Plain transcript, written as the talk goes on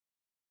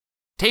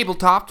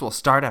Tabletops will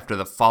start after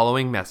the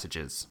following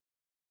messages.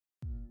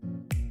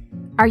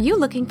 Are you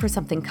looking for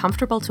something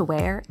comfortable to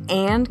wear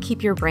and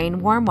keep your brain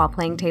warm while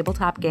playing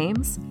tabletop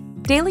games?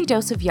 Daily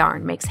Dose of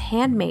Yarn makes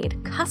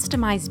handmade,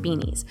 customized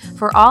beanies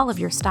for all of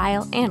your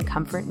style and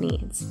comfort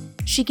needs.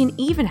 She can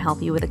even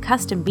help you with a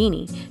custom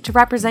beanie to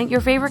represent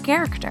your favorite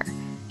character.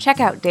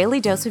 Check out Daily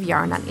Dose of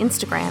Yarn on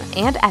Instagram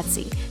and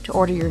Etsy to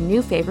order your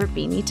new favorite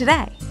beanie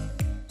today.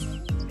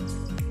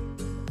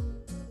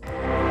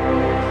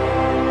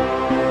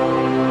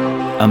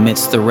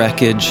 Amidst the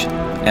wreckage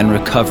and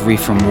recovery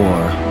from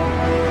war,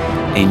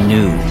 a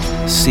new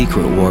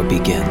secret war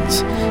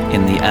begins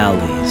in the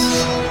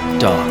alleys,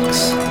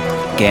 docks,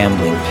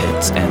 gambling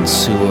pits, and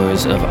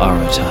sewers of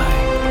Aratai.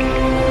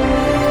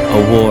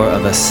 A war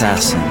of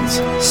assassins,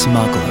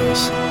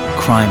 smugglers,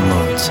 crime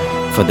lords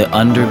for the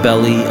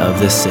underbelly of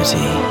the city.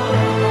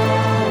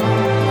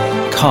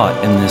 Caught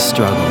in this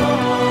struggle,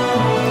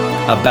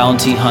 a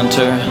bounty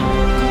hunter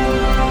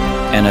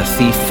and a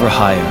thief for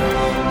hire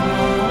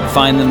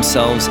find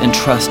themselves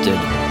entrusted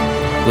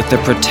with the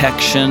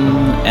protection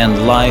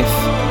and life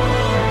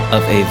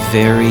of a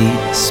very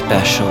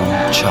special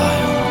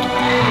child.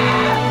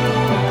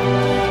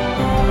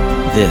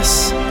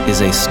 This is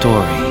a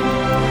story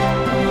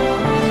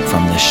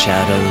from the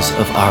shadows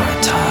of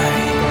Aratai.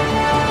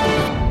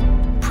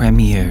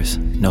 Premieres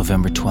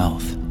November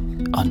 12th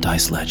on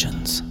Dice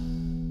Legends.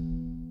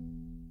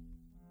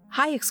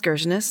 Hi,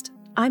 Excursionist.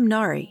 I'm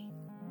Nari.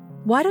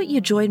 Why don't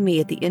you join me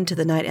at the Into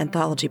the Night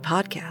Anthology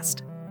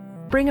podcast?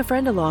 Bring a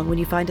friend along when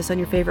you find us on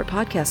your favorite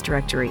podcast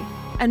directory,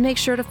 and make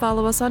sure to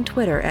follow us on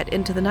Twitter at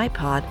Into the Night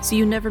Pod so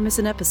you never miss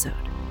an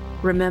episode.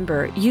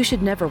 Remember, you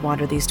should never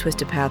wander these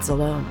twisted paths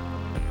alone.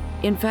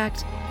 In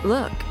fact,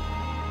 look,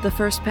 the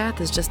first path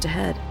is just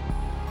ahead.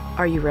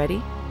 Are you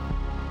ready?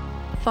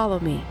 Follow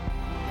me.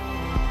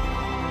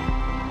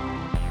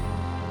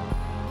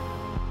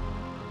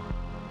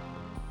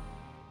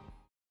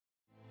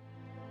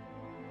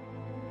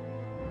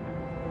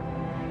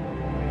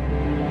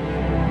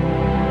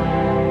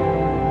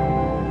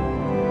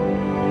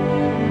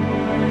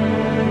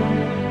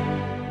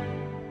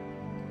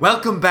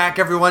 Welcome back,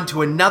 everyone,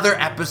 to another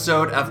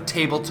episode of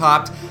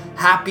Tabletopped.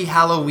 Happy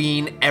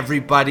Halloween,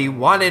 everybody,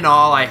 one and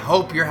all. I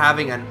hope you're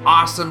having an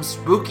awesome,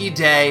 spooky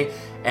day,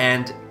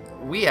 and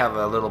we have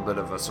a little bit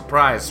of a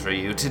surprise for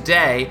you.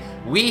 Today,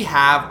 we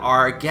have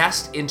our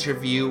guest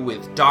interview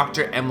with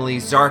Dr. Emily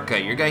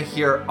Zarka. You're going to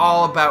hear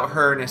all about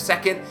her in a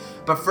second,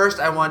 but first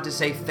I want to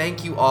say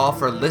thank you all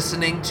for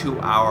listening to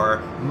our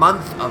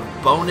month of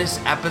bonus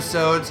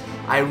episodes.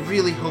 I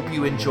really hope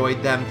you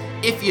enjoyed them.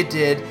 If you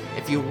did,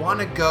 if you want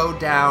to go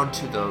down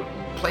to the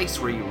place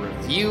where you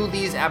review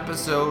these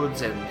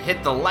episodes and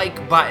hit the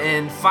like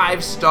button,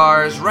 5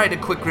 stars, write a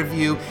quick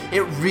review,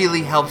 it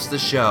really helps the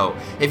show.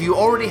 If you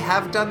already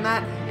have done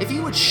that, if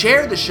you would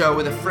share the show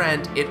with a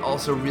friend, it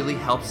also really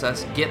helps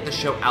us get the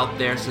show out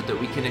there so that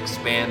we can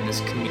expand this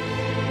community.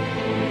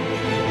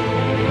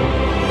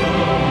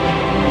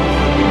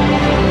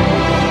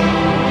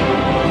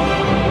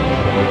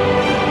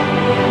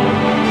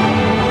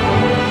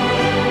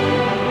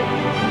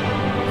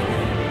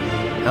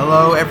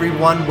 Hello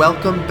everyone,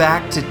 welcome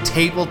back to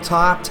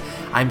Tabletopped.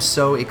 I'm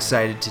so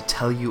excited to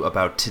tell you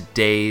about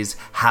today's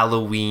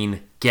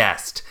Halloween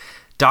guest.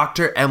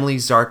 Dr. Emily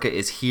Zarka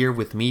is here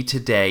with me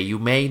today. You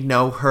may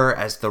know her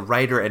as the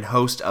writer and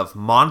host of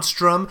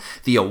Monstrum,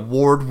 the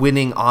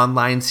award-winning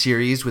online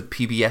series with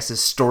PBS's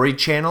Story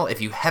Channel.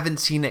 If you haven't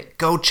seen it,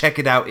 go check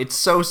it out. It's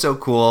so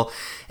cool.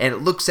 And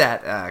it looks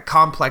at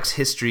complex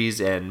histories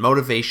and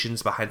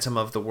motivations behind some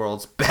of the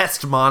world's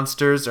best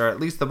monsters, or at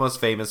least the most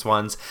famous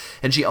ones.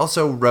 And she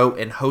also wrote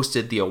and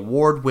hosted the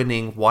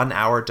award-winning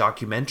 1-hour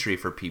documentary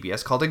for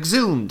PBS called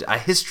Exhumed, A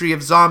History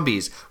of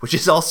Zombies, which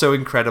is also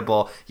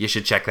incredible. You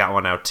should check that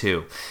one out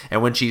too.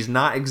 And when she's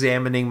not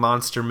examining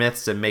monster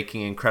myths and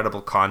making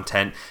incredible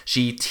content,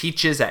 she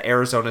teaches at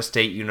Arizona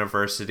State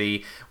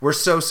University. We're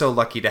so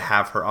lucky to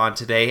have her on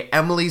today.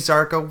 Emily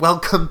Zarka,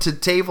 welcome to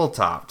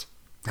Tabletopped.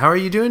 How are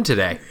you doing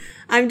today?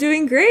 I'm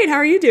doing great. How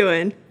are you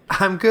doing?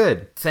 I'm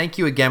good. Thank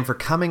you again for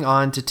coming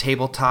on to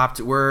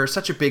Tabletopped. We're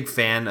such a big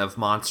fan of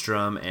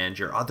Monstrum and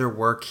your other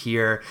work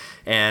here.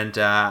 And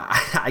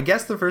I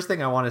guess the first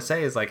thing I want to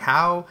say is, like,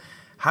 how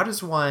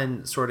does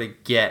one sort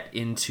of get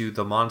into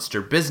the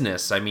monster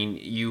business? I mean,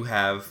 you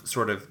have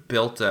sort of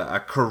built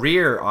a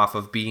career off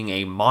of being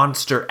a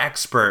monster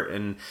expert,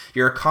 and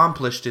you're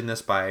accomplished in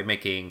this by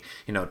making,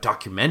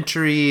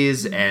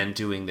 documentaries and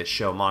doing the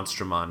show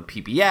Monstrum on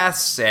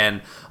PBS,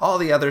 and all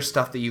the other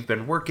stuff that you've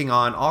been working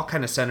on all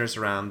kind of centers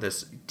around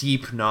this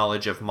deep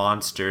knowledge of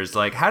monsters.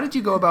 Like, how did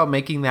you go about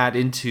making that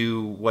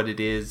into what it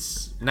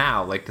is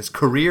now, like this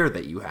career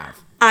that you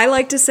have? I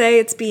like to say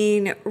it's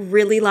being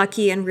really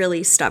lucky and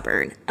really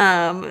stubborn.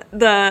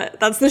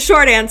 That's the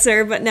short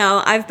answer, but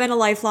no, I've been a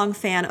lifelong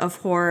fan of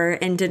horror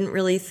and didn't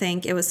really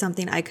think it was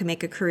something I could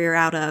make a career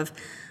out of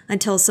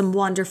until some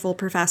wonderful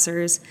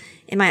professors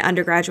in my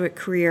undergraduate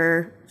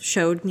career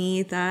showed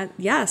me that,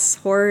 yes,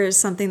 horror is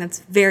something that's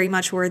very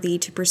much worthy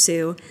to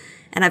pursue.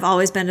 and I've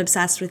always been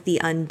obsessed with the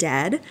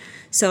undead.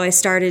 So I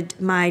started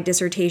my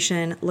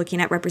dissertation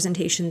looking at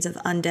representations of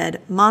undead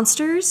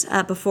monsters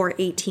before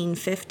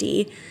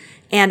 1850.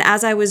 And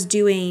as I was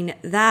doing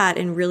that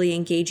and really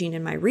engaging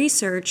in my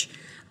research,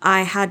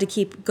 I had to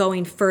keep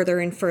going further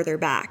and further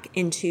back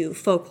into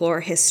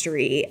folklore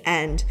history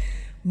and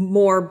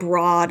more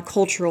broad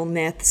cultural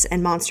myths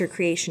and monster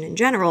creation in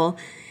general.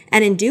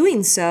 And in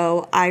doing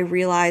so, I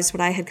realized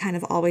what I had kind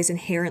of always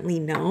inherently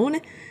known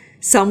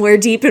somewhere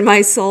deep in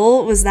my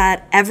soul was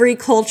that every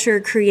culture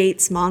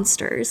creates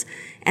monsters,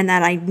 and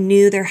that I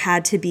knew there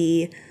had to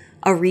be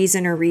a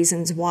reason or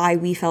reasons why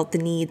we felt the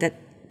need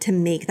to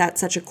make that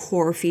such a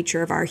core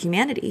feature of our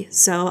humanity.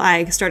 So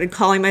I started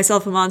calling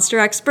myself a monster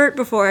expert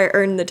before I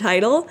earned the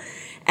title.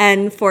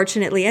 And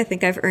fortunately, I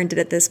think I've earned it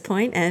at this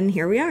point, and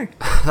here we are.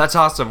 That's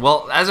awesome.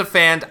 Well, as a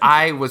fan,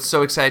 I was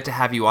so excited to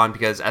have you on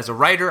because as a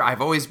writer,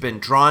 I've always been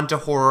drawn to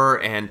horror,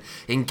 and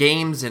in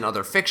games and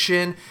other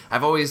fiction,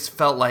 I've always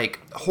felt like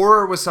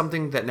horror was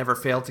something that never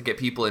failed to get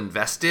people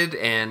invested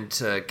and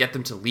to get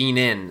them to lean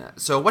in.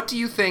 So what do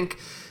you think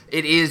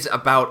it is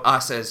about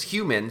us as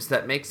humans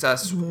that makes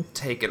us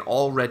take an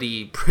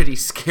already pretty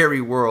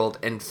scary world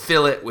and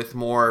fill it with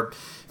more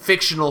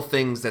fictional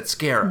things that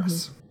scare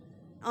us?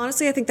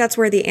 Honestly, I think that's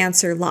where the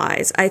answer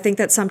lies. I think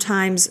that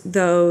sometimes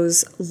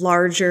those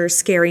larger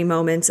scary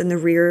moments and the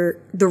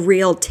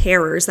real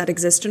terrors that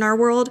exist in our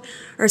world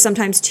are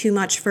sometimes too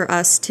much for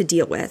us to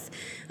deal with.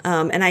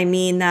 And I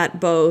mean that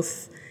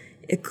both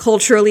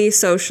culturally,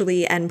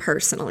 socially, and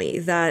personally,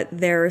 that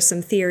there are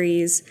some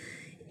theories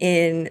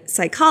in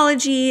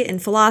psychology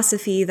and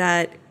philosophy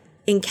that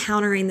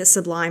encountering the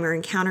sublime or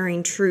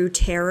encountering true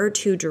terror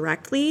too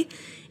directly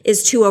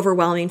is too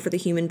overwhelming for the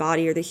human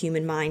body or the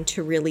human mind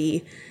to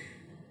really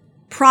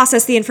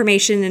process the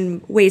information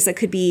in ways that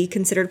could be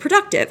considered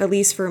productive, at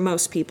least for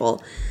most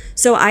people.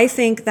 So I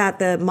think that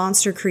the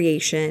monster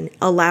creation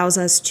allows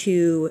us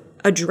to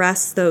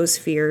address those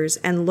fears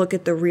and look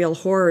at the real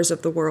horrors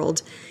of the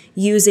world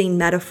using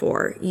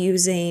metaphor,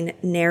 using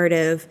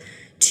narrative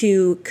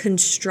to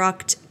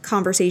construct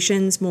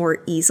conversations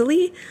more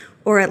easily,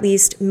 or at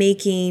least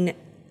making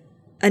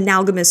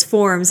analogous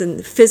forms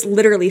and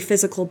literally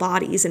physical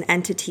bodies and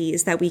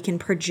entities that we can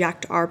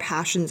project our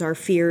passions, our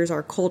fears,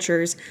 our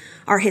cultures,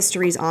 our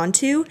histories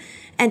onto,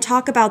 and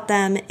talk about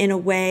them in a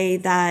way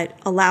that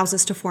allows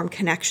us to form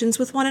connections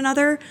with one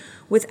another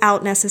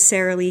without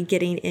necessarily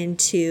getting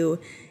into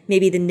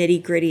maybe the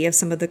nitty-gritty of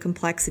some of the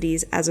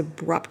complexities as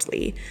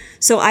abruptly.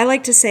 So I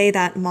like to say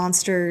that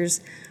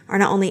monsters are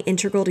not only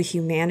integral to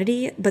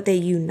humanity, but they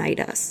unite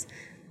us.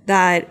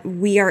 That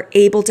we are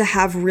able to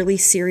have really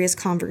serious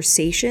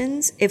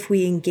conversations if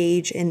we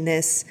engage in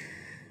this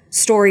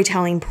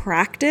storytelling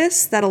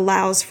practice that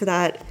allows for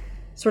that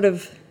sort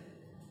of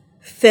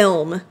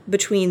film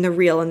between the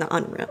real and the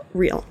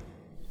unreal.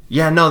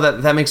 Yeah, no,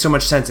 that makes so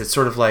much sense. It's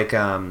sort of like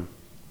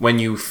when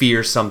you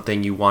fear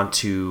something, you want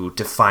to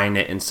define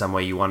it in some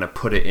way. You want to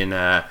put it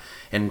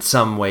in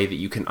some way that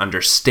you can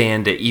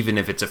understand it, even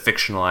if it's a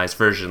fictionalized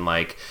version.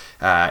 Like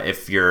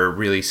if you're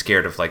really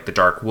scared of like the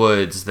dark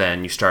woods,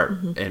 then you start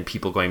and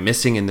people going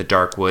missing in the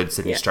dark woods,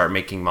 and you start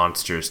making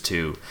monsters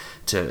to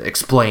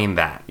explain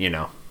that, you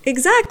know.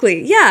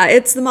 Exactly. Yeah,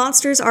 it's the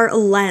monsters are a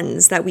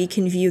lens that we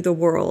can view the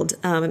world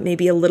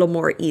maybe a little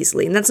more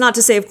easily. And that's not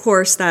to say, of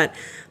course, that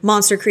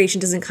monster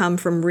creation doesn't come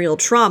from real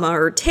trauma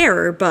or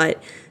terror,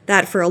 but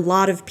that for a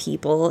lot of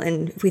people,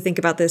 and if we think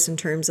about this in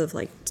terms of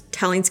like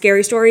telling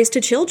scary stories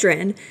to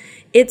children,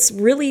 it's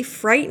really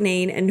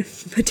frightening and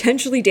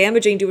potentially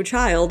damaging to a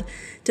child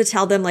to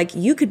tell them, like,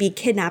 you could be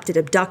kidnapped and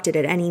abducted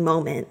at any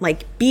moment.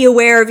 Like, be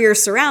aware of your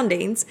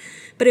surroundings.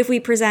 But if we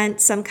present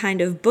some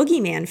kind of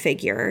boogeyman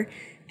figure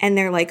and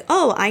they're like,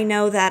 oh, I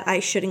know that I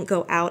shouldn't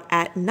go out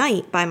at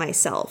night by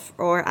myself,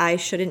 or I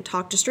shouldn't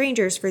talk to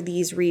strangers for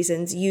these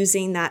reasons,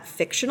 using that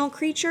fictional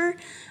creature,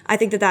 I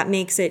think that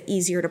makes it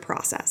easier to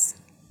process.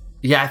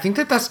 Yeah, I think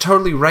that's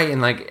totally right.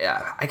 And like,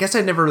 I guess I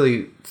never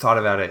really thought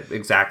about it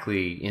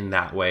exactly in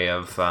that way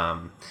of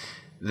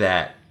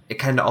that it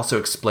kind of also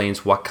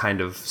explains what kind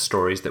of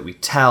stories that we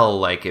tell.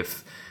 Like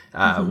if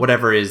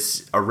whatever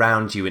is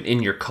around you and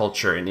in your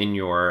culture and in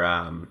your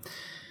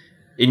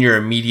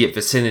immediate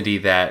vicinity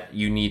that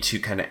you need to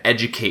kind of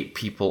educate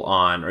people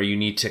on, or you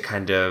need to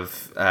kind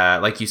of,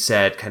 like you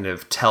said, kind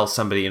of tell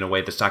somebody in a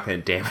way that's not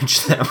going to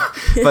damage them,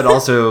 but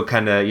also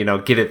kind of, you know,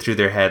 get it through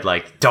their head,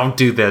 like, don't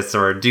do this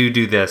or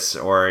do this,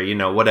 or, you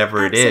know,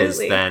 whatever it is,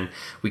 then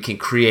we can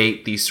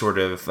create these sort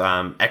of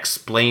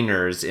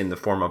explainers in the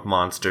form of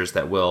monsters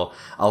that will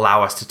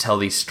allow us to tell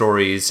these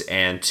stories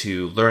and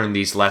to learn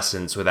these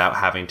lessons without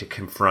having to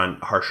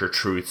confront harsher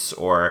truths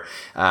or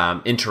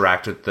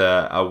interact with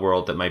a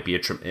world that might be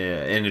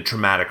in a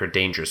traumatic or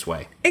dangerous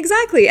way.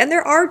 Exactly. And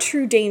there are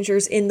true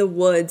dangers in the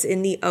woods,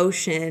 in the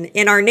ocean,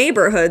 in our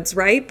neighborhoods,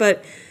 right?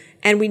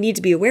 And we need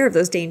to be aware of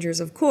those dangers,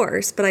 of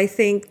course. But I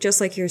think,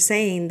 just like you're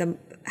saying,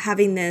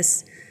 having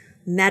this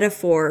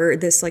metaphor,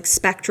 this like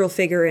spectral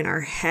figure in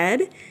our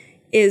head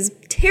is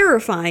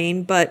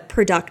terrifying but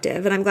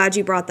productive. And I'm glad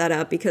you brought that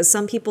up, because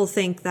some people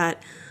think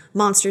that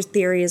monster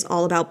theory is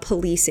all about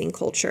policing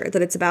culture,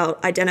 that it's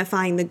about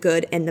identifying the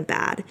good and the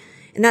bad.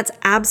 And that's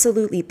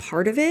absolutely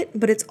part of it,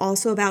 but it's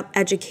also about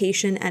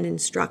education and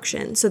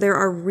instruction. So there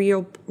are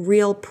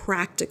real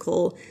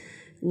practical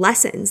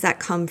lessons that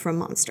come from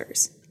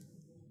monsters.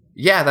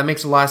 Yeah, that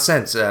makes a lot of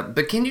sense.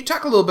 But can you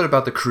talk a little bit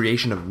about the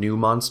creation of new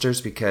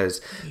monsters? Because,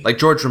 like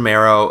George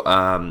Romero,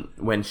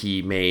 when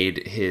he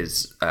made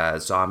his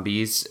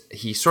zombies,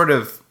 he sort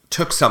of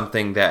took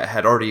something that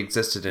had already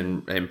existed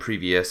in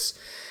previous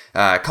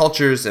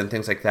cultures and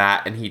things like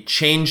that, and he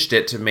changed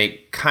it to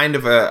make kind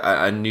of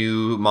a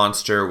new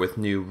monster with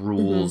new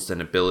rules and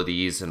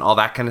abilities and all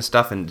that kind of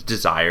stuff, and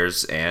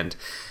desires and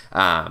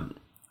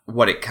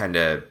what it kind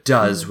of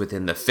does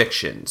within the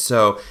fiction.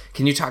 So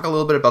can you talk a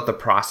little bit about the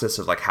process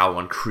of like how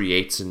one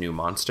creates a new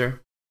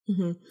monster?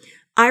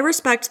 I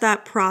respect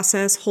that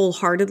process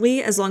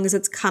wholeheartedly, as long as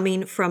it's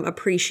coming from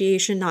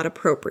appreciation, not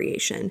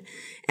appropriation.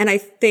 And I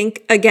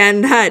think,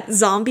 again, that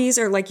zombies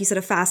are, like you said,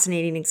 a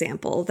fascinating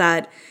example,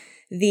 that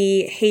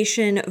the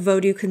Haitian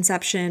Vodou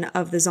conception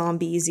of the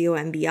zombie,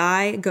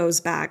 Z-O-M-B-I,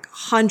 goes back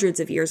hundreds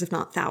of years, if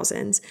not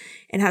thousands,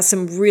 and has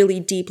some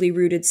really deeply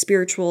rooted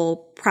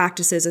spiritual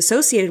practices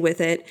associated with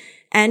it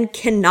and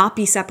cannot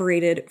be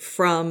separated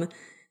from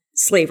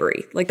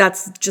slavery. Like,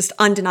 that's just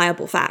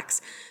undeniable facts.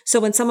 So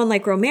when someone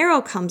like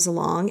Romero comes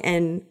along,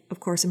 and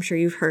of course, I'm sure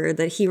you've heard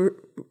that he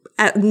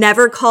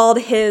never called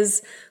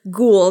his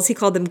ghouls, he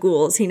called them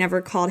ghouls. He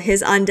never called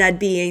his undead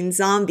beings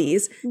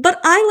zombies.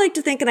 But I like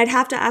to think, and I'd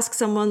have to ask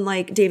someone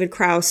like David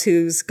Krauss,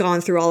 who's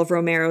gone through all of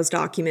Romero's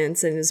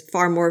documents and is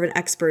far more of an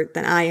expert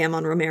than I am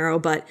on Romero,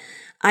 but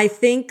I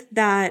think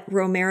that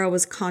Romero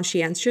was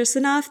conscientious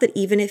enough that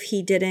even if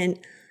he didn't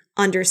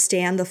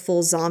understand the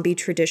full zombie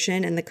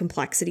tradition and the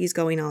complexities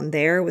going on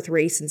there with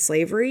race and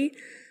slavery,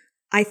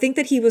 I think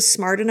that he was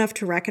smart enough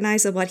to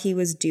recognize that what he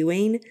was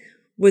doing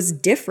was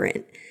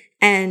different.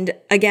 And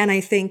again,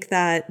 I think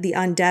that the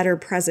undead are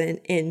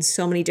present in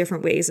so many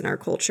different ways in our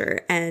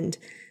culture. And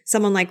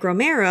someone like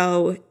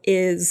Romero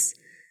is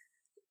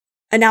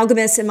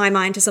analogous in my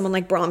mind to someone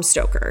like Bram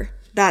Stoker,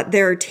 that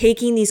they're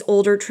taking these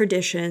older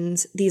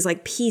traditions, these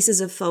like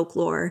pieces of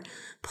folklore,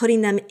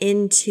 putting them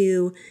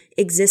into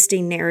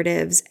existing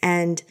narratives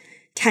and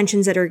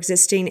tensions that are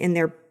existing in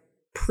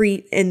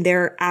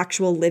their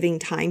actual living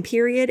time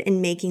period, and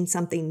making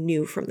something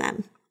new from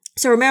them.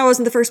 So Romero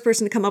wasn't the first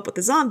person to come up with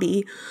the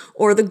zombie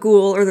or the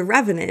ghoul or the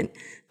revenant,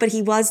 but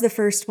he was the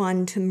first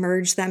one to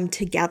merge them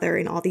together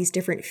in all these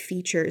different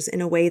features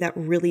in a way that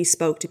really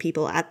spoke to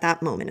people at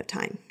that moment of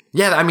time.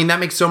 Yeah, I mean, that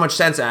makes so much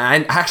sense.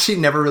 I actually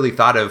never really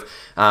thought of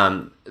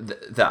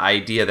the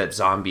idea that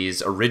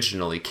zombies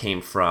originally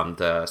came from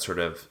the sort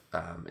of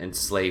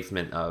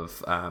enslavement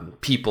of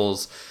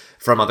peoples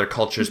from other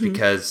cultures,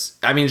 because,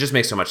 I mean, it just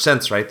makes so much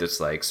sense, right? This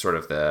like sort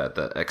of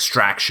the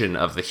extraction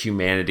of the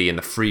humanity and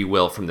the free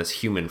will from this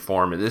human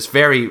form. It's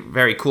very,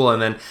 very cool. And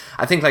then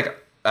I think like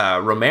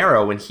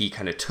Romero, when he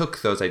kind of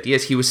took those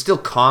ideas, he was still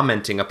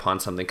commenting upon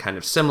something kind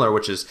of similar,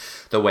 which is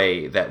the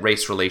way that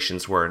race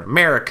relations were in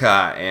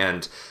America,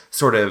 and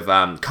sort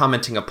of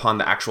commenting upon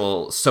the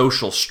actual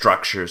social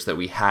structures that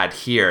we had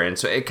here. And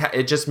so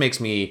it just makes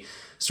me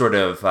sort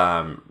of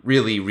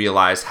really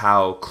realize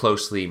how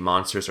closely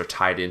monsters are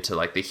tied into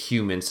like the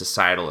human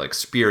societal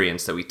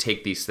experience, that we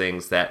take these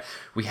things that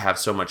we have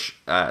so much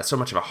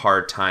of a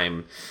hard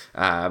time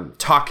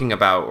talking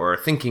about or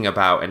thinking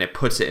about, and it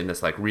puts it in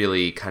this like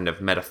really kind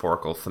of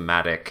metaphorical,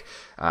 thematic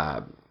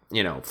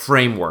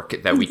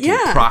framework that we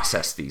can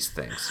process these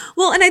things.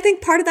 Well, and I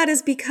think part of that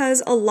is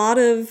because a lot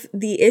of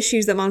the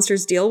issues that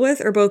monsters deal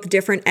with are both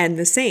different and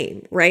the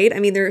same, right?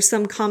 I mean, there are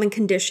some common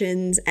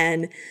conditions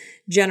and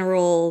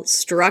general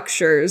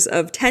structures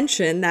of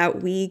tension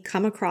that we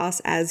come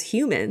across as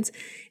humans.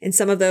 And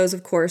some of those,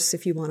 of course,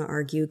 if you want to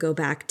argue, go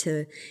back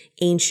to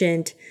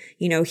ancient,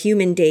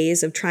 human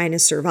days of trying to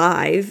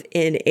survive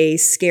in a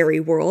scary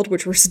world,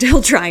 which we're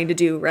still trying to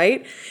do,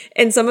 right?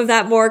 And some of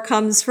that more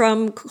comes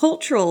from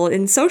cultural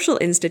and social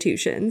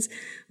institutions.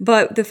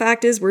 But the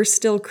fact is, we're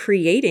still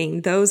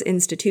creating those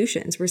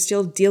institutions. We're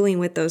still dealing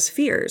with those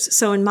fears.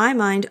 So in my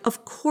mind,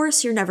 of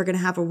course, you're never going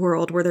to have a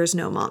world where there's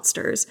no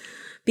monsters,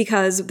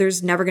 because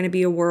there's never going to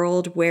be a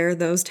world where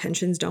those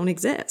tensions don't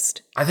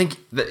exist. I think,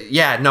 the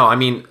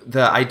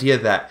idea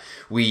that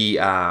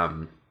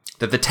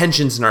that the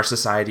tensions in our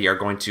society are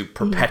going to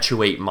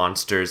perpetuate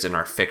monsters in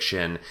our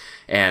fiction,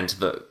 and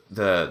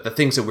the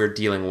things that we're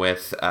dealing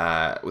with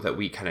that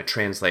we kind of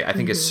translate, I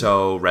think is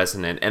so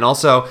resonant. And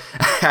also,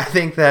 I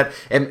think that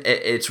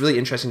it's really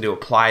interesting to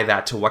apply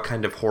that to what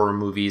kind of horror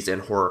movies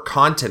and horror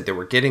content that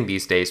we're getting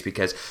these days,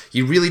 because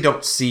you really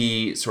don't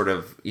see sort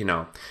of,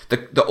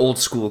 the old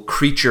school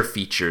creature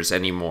features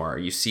anymore.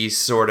 You see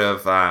sort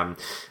of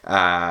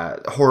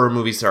horror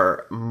movies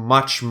are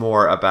much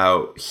more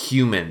about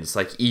humans,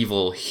 like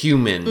evil humans,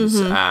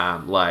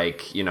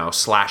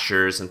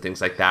 slashers and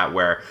things like that,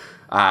 where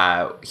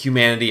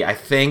humanity, I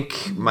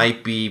think,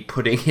 might be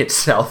putting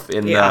itself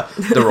in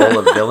the role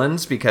of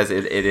villains, because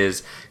it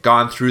is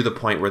gone through the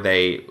point where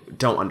they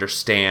don't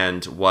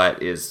understand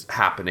what is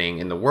happening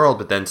in the world,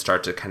 but then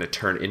start to kind of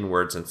turn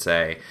inwards and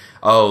say,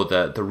 oh,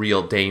 the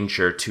real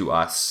danger to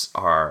us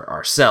are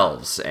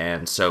ourselves,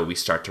 and so we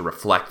start to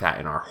reflect that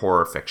in our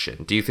horror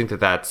fiction. Do you think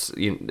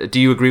do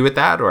you agree with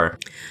that, or?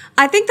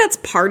 I think that's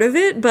part of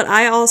it, but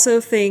I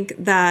also think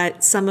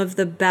that some of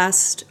the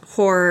best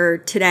horror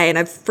today, and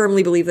I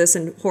firmly believe this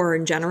in horror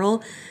in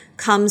general,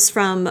 comes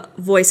from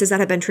voices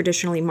that have been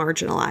traditionally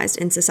marginalized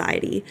in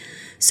society.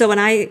 So when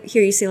I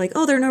hear you say like,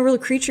 oh, there are no real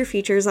creature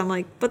features, I'm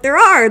like, but there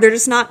are. They're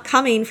just not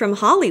coming from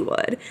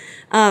Hollywood.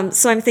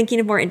 So I'm thinking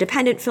of more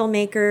independent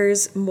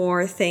filmmakers,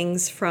 more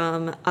things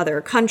from other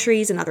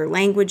countries and other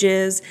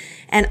languages.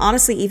 And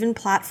honestly, even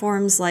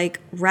platforms like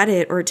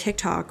Reddit or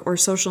TikTok or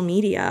social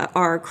media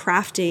are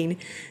crafting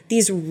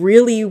these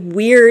really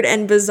weird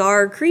and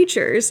bizarre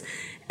creatures.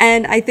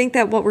 And I think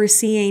that what we're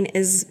seeing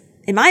is,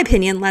 in my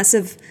opinion,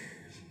 less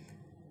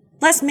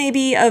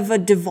maybe of a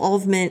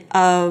devolvement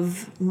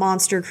of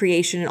monster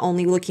creation and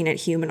only looking at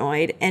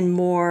humanoid, and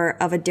more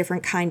of a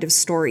different kind of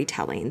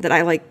storytelling that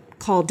I like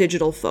call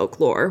digital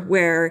folklore,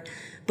 where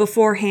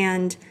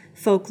beforehand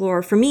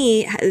folklore for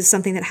me is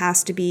something that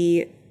has to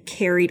be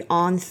carried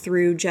on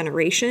through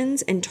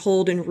generations and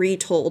told and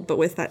retold, but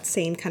with that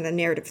same kind of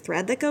narrative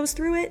thread that goes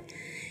through it.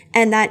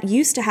 And that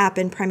used to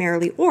happen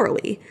primarily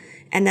orally.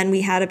 And then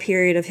we had a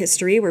period of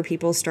history where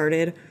people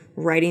started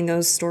writing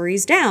those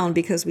stories down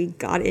because we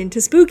got into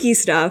spooky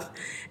stuff.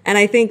 And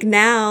I think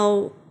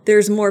now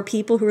there's more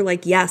people who are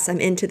like, yes,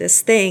 I'm into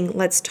this thing.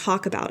 Let's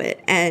talk about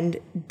it. And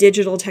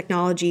digital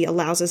technology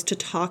allows us to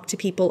talk to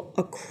people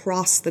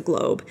across the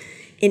globe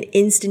in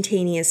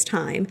instantaneous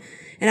time.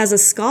 And as a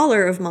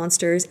scholar of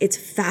monsters, it's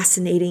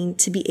fascinating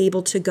to be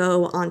able to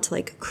go onto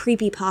like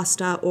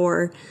creepypasta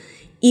or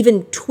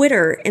even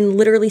Twitter and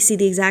literally see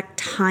the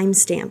exact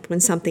timestamp when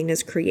something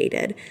is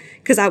created.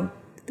 Because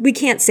we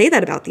can't say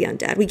that about the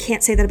undead. We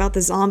can't say that about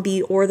the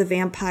zombie or the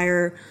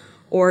vampire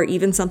or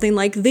even something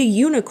like the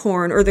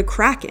unicorn or the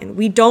kraken.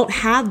 We don't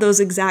have those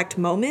exact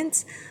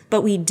moments,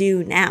 but we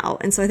do now.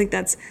 And so I think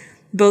that's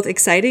both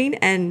exciting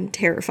and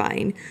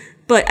terrifying.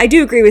 But I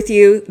do agree with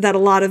you that a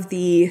lot of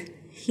the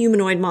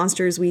humanoid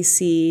monsters we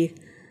see,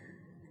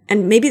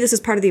 and maybe this is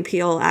part of the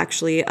appeal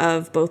actually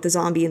of both the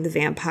zombie and the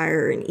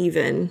vampire, and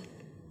even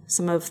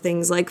some of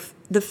things like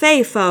the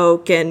fae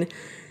folk and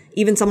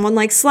even someone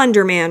like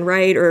Slender Man,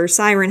 right, or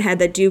Siren Head,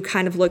 that do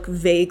kind of look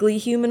vaguely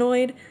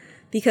humanoid.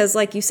 Because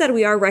like you said,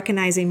 we are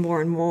recognizing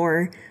more and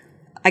more,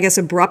 I guess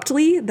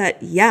abruptly,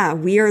 that, yeah,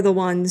 we are the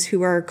ones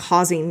who are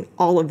causing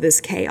all of this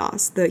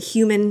chaos. The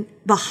human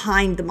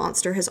behind the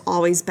monster has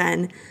always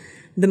been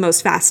the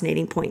most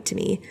fascinating point to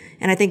me.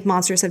 And I think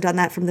monsters have done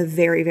that from the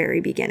very,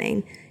 very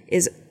beginning,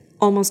 is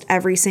almost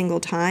every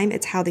single time,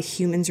 it's how the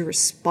humans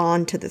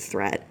respond to the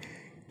threat,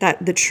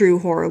 that the true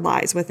horror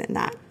lies within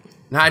that.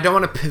 Now, I don't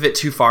want to pivot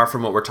too far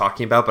from what we're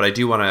talking about, but I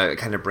do want to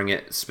kind of bring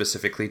it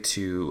specifically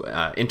to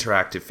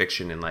interactive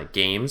fiction and like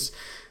games.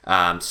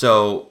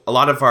 So a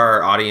lot of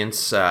our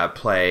audience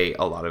play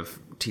a lot of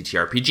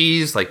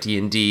TTRPGs like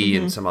D&D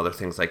and some other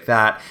things like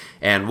that.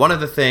 And one of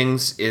the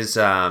things is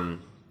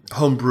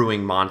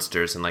homebrewing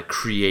monsters and like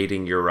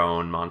creating your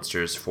own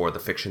monsters for the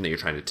fiction that you're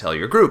trying to tell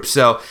your group.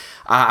 So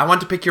I want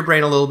to pick your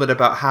brain a little bit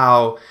about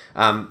how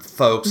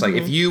folks, like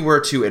if you were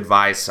to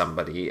advise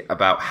somebody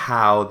about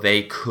how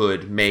they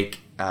could make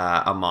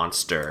a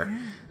monster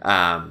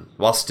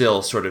while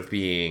still sort of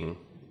being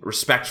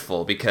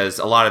respectful, because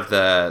a lot of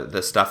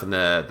the stuff in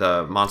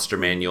the monster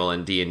manual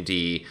in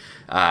D&D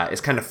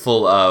is kind of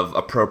full of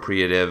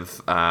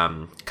appropriative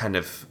kind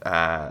of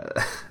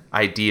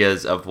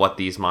ideas of what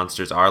these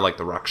monsters are, like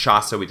the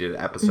Rakshasa. We did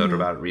an episode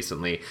about it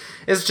recently.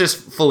 It's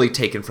just fully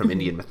taken from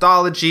Indian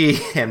mythology,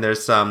 and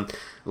there's some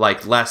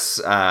like less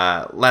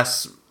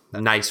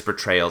nice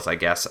portrayals, I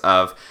guess,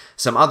 of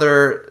some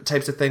other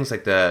types of things,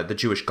 like the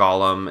Jewish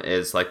golem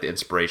is like the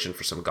inspiration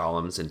for some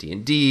golems in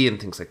D&D and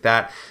things like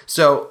that.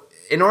 So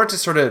in order to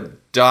sort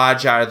of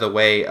dodge out of the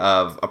way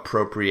of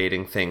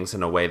appropriating things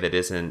in a way that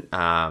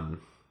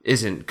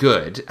isn't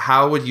good,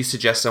 how would you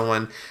suggest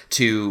someone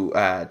to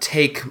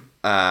take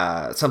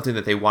something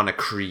that they want to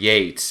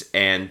create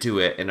and do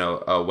it in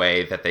a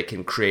way that they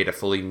can create a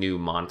fully new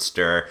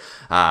monster,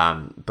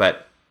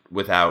 but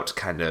without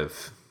kind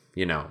of,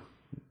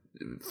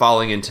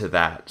 falling into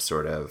that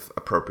sort of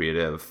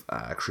appropriative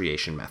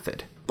creation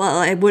method? Well,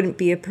 I wouldn't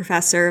be a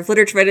professor of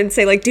literature if I didn't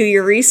say, like, do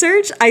your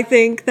research. I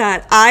think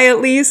that I at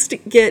least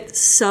get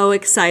so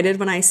excited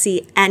when I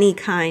see any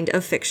kind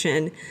of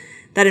fiction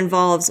that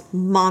involves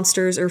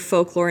monsters or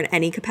folklore in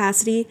any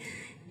capacity,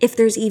 if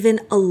there's even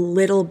a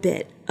little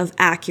bit of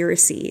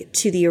accuracy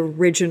to the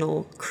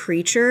original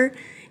creature.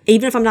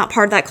 Even if I'm not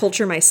part of that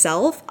culture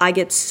myself, I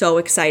get so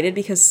excited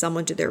because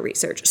someone did their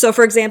research. So,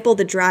 for example,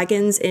 the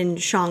dragons in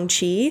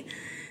Shang-Chi,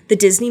 the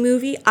Disney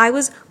movie, I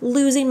was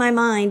losing my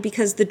mind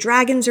because the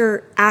dragons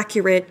are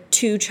accurate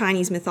to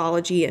Chinese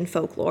mythology and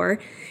folklore.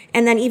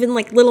 And then even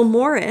like Little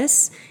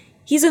Morris,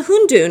 he's a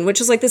Hundun, which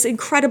is like this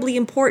incredibly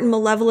important,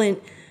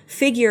 malevolent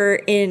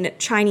figure in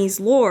Chinese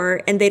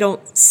lore, and they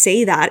don't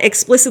say that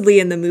explicitly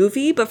in the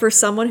movie, but for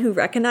someone who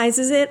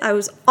recognizes it, I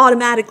was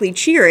automatically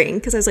cheering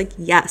because I was like,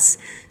 yes,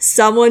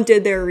 someone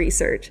did their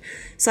research.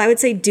 So I would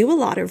say do a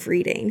lot of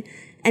reading.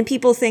 And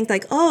people think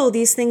like, oh,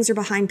 these things are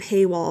behind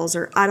paywalls,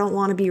 or I don't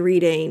want to be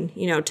reading,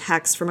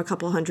 text from a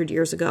couple hundred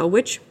years ago,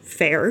 which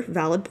fair,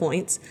 valid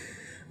points.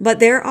 But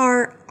there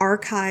are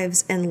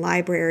archives and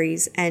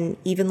libraries and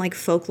even like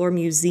folklore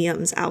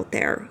museums out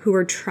there who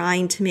are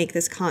trying to make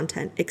this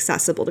content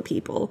accessible to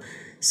people.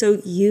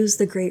 So use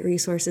the great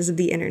resources of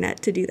the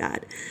internet to do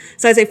that.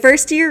 So I'd say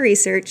first, do your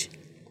research.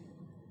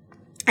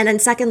 And then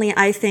secondly,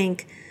 I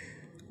think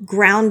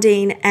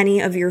grounding any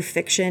of your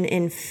fiction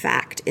in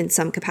fact in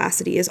some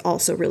capacity is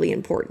also really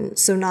important.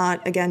 So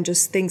not, again,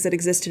 just things that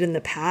existed in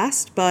the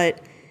past, but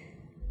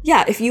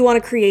yeah, if you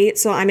want to create,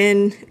 so I'm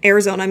in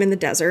Arizona, I'm in the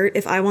desert.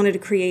 If I wanted to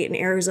create an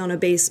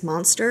Arizona-based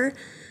monster,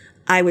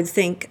 I would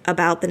think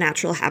about the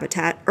natural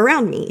habitat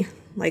around me.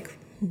 Like,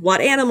 what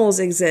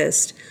animals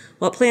exist,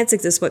 what plants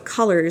exist, what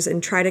colors,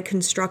 and try to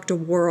construct a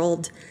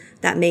world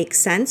that makes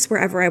sense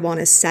wherever I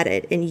want to set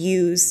it, and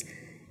use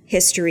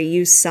history,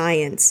 use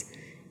science,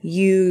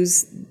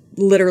 use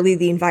literally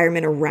the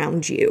environment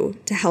around you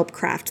to help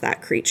craft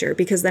that creature,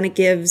 because then it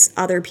gives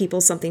other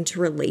people something to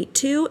relate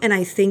to. And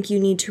I think you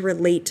need to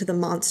relate to the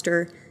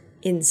monster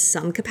in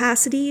some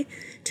capacity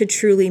to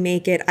truly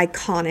make it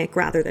iconic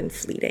rather than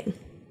fleeting.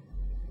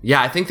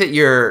 Yeah, I think that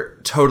you're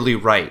totally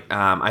right.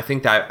 I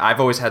think that I've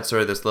always had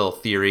sort of this little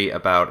theory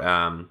about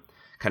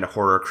kind of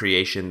horror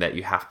creation, that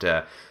you have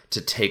to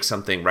take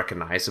something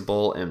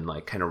recognizable and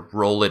like kind of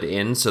roll it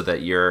in so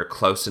that you're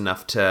close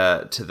enough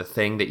to the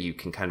thing that you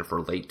can kind of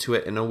relate to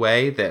it in a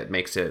way that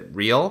makes it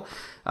real.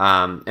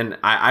 And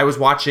I was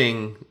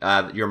watching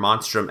your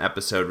Monstrum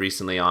episode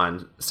recently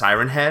on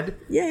Siren Head.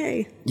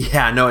 Yay.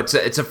 Yeah, no, it's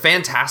a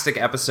fantastic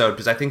episode,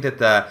 because I think that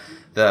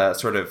the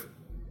sort of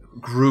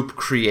group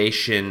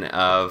creation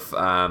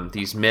of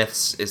these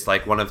myths is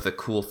like one of the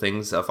cool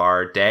things of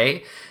our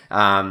day.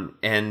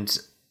 And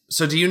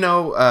so do you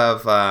know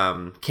of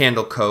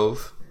Candle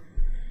Cove?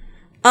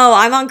 Oh,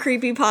 I'm on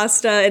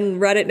Creepypasta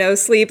and Reddit No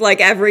Sleep like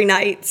every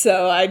night,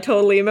 so I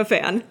totally am a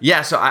fan.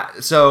 Yeah,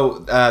 so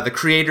the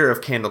creator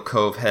of Candle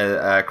Cove,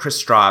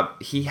 Chris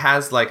Straub, he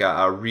has like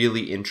a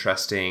really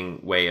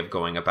interesting way of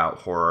going about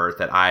horror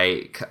that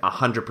I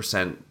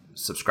 100%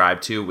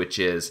 subscribe to, which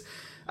is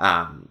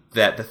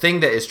that the thing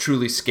that is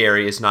truly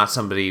scary is not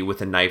somebody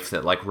with a knife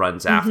that like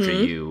runs after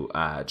you,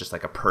 just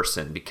like a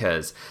person,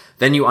 because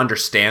then you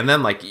understand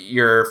them. Like,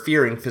 you're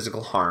fearing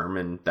physical harm,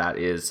 and that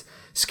is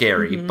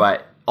scary,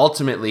 but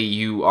ultimately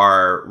you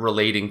are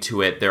relating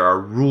to it. There are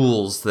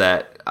rules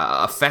that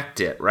affect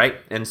it, right?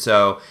 And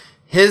so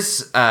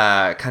his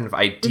kind of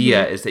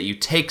idea is that you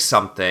take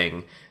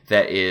something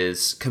that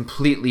is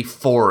completely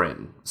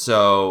foreign.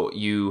 So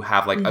you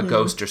have like a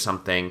ghost or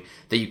something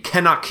that you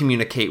cannot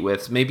communicate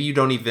with. Maybe you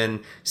don't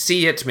even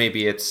see it.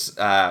 Maybe it's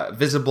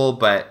visible,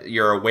 but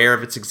you're aware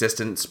of its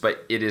existence,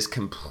 but it is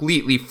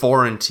completely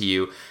foreign to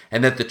you.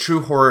 And that the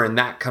true horror in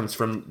that comes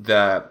from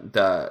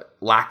the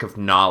lack of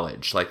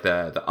knowledge, like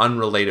the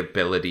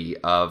unrelatability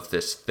of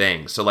this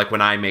thing. So like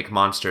when I make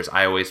monsters,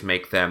 I always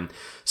make them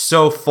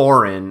so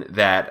foreign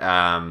that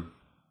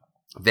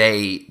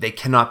they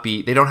cannot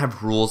be, they don't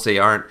have rules, they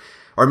aren't,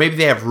 or maybe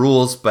they have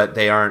rules, but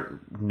they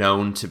aren't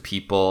known to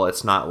people.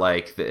 It's not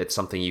like it's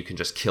something you can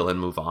just kill and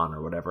move on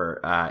or whatever.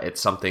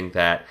 It's something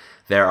that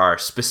there are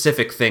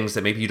specific things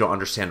that maybe you don't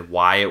understand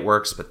why it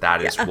works, but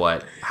that is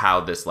how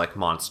this like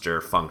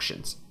monster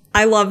functions.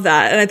 I love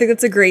that. And I think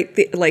that's a great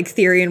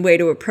theory and way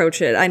to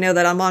approach it. I know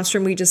that on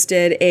Monstrum, we just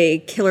did a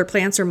Killer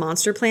Plants or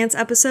Monster Plants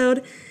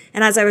episode.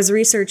 And as I was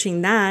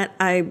researching that,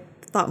 I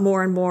thought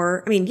more and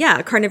more,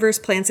 carnivorous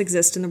plants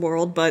exist in the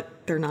world, but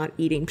they're not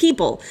eating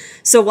people.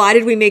 So why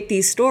did we make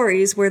these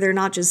stories where they're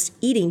not just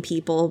eating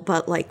people,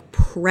 but like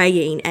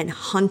preying and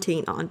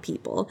hunting on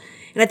people?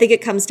 And I think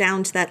it comes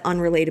down to that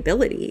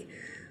unrelatability,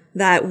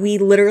 that we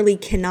literally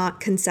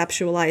cannot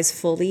conceptualize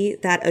fully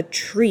that a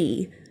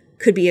tree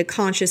could be a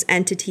conscious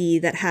entity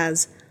that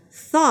has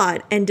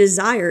thought and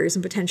desires,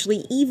 and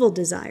potentially evil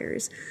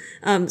desires.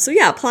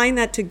 Applying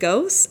that to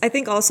ghosts, I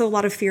think also a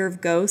lot of fear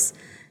of ghosts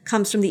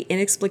comes from the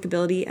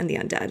inexplicability and the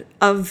undead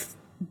of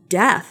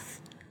death.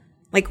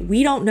 Like,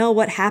 we don't know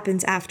what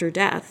happens after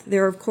death.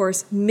 There are, of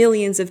course,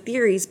 millions of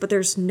theories, but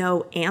there's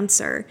no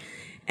answer.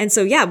 And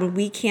so, when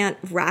we can't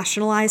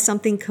rationalize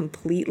something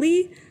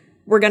completely,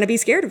 we're going to be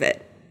scared of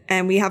it.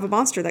 And we have a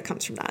monster that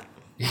comes from that.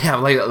 Yeah,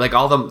 like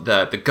all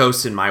the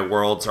ghosts in my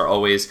worlds are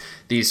always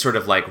these sort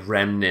of like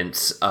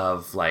remnants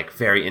of like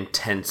very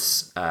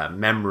intense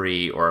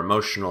memory or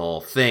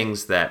emotional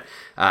things that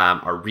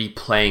are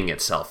replaying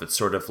itself. It's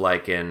sort of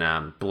like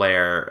in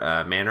Blair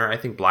Manor, I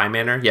think Bly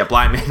Manor. Yeah,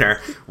 Bly Manor,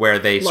 where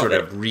they sort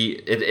of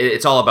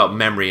it's all about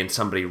memory and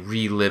somebody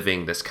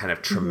reliving this kind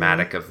of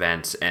traumatic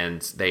event, and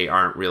they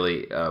aren't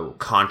really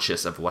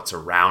conscious of what's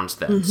around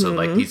them. So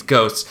like these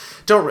ghosts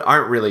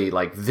aren't really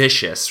like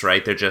vicious,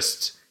 right? They're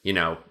just,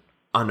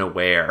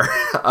 unaware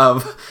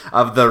of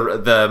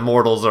the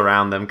mortals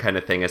around them kind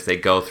of thing as they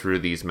go through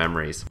these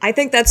memories. I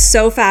think that's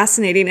so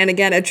fascinating. And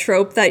again, a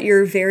trope that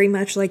you're very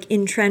much like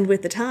in trend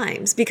with the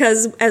times,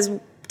 because as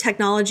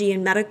technology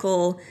and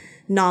medical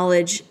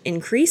knowledge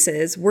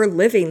increases, we're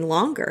living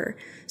longer.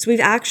 So we've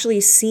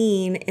actually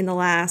seen in the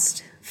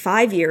last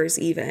 5 years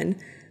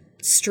even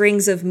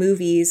strings of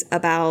movies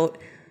about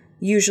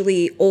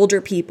usually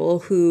older people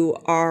who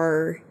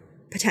are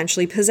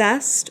potentially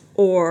possessed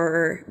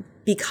or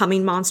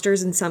becoming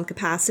monsters in some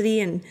capacity.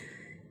 And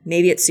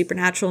maybe it's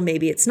supernatural,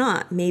 maybe it's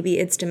not. Maybe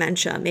it's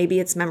dementia, maybe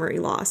it's memory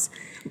loss.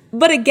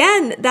 But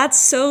again, that's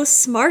so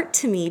smart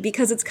to me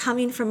because it's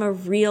coming from a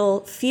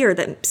real fear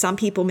that some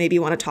people maybe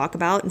want to talk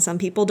about and some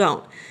people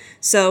don't.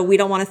 So we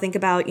don't want to think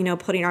about,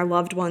 putting our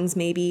loved ones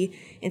maybe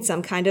in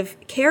some kind of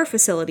care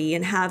facility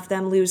and have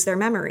them lose their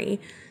memory.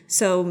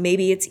 So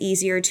maybe it's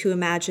easier to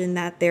imagine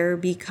that they're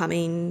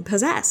becoming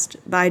possessed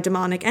by a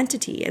demonic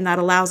entity, and that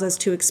allows us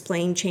to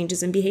explain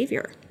changes in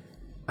behavior.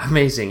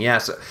 Amazing, yeah.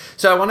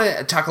 So I want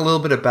to talk a little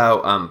bit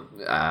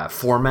about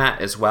format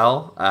as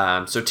well.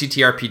 So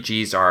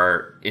TTRPGs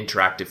are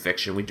interactive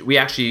fiction. We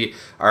actually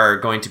are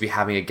going to be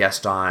having a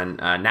guest on,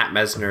 Nat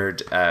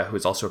Mesnard, who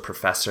is also a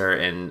professor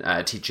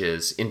and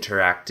teaches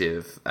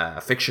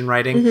interactive fiction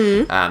writing.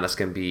 Mm-hmm. That's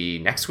going to be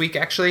next week,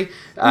 actually.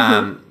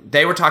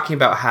 They were talking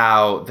about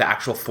how the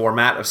actual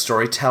format of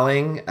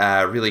storytelling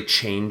really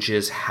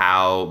changes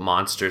how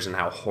monsters and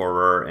how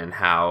horror and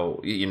how,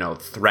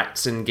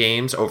 threats in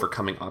games,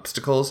 overcoming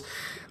obstacles.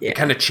 Yeah. It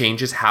kind of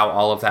changes how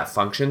all of that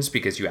functions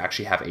because you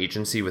actually have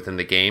agency within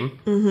the game.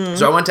 Mm-hmm.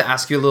 So I want to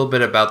ask you a little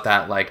bit about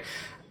that. Like,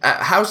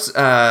 how's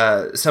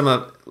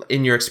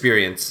in your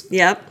experience,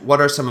 what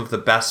are some of the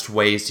best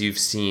ways you've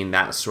seen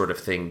that sort of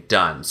thing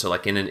done? So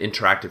like in an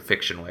interactive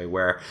fiction way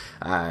where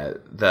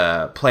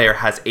the player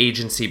has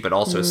agency but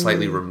also is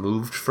slightly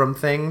removed from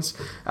things.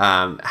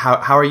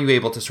 How are you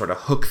able to sort of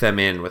hook them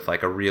in with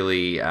like a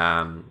really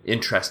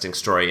interesting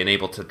story and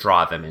able to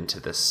draw them into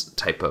this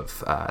type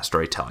of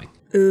storytelling?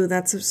 Ooh,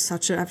 that's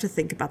I have to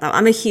think about that.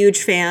 I'm a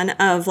huge fan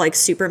of like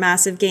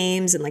supermassive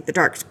games and like the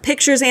Dark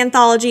Pictures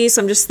anthology.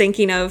 So I'm just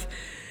thinking of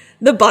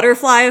the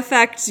butterfly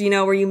effect,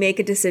 where you make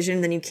a decision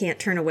and then you can't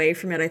turn away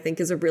from it, I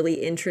think is a really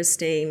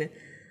interesting,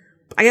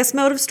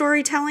 mode of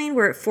storytelling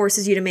where it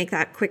forces you to make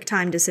that quick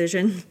time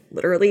decision,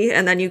 literally,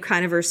 and then you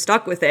kind of are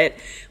stuck with it,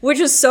 which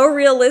is so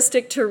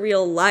realistic to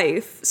real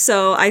life.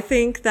 So I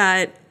think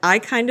that I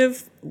kind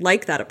of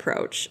like that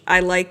approach. I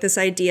like this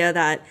idea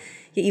that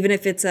even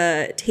if it's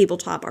a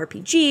tabletop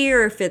RPG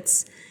or if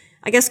it's,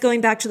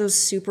 going back to those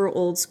super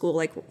old school,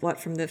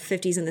 from the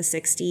 50s and the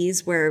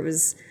 60s where it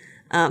was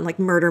like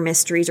murder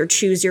mysteries or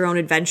choose your own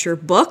adventure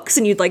books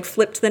and you'd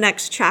flip to the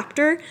next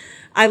chapter.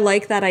 I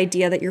like that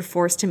idea that you're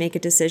forced to make a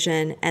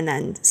decision and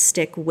then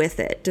stick with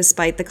it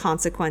despite the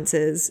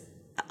consequences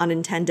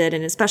unintended.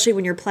 And especially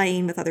when you're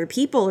playing with other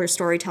people or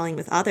storytelling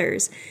with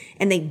others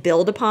and they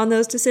build upon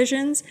those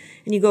decisions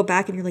and you go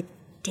back and you're like,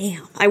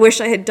 damn, I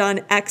wish I had done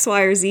X,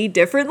 Y, or Z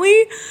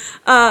differently,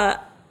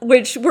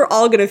 which we're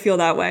all going to feel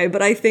that way.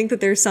 But I think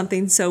that there's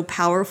something so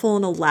powerful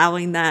in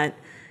allowing that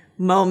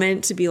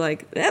moment to be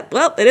like,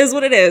 well, it is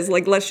what it is.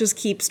 Like, let's just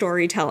keep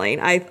storytelling.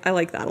 I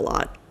like that a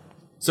lot.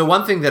 So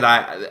one thing that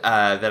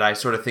I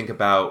sort of think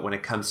about when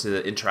it comes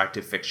to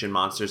interactive fiction,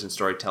 monsters, and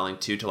storytelling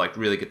too, to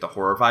really get the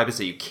horror vibe, is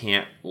that you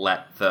can't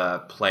let the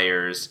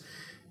players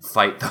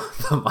fight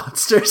the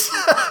monsters.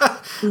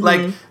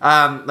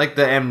 Mm-hmm. like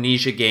the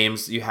Amnesia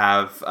games, you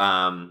have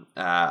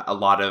a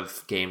lot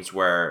of games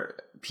where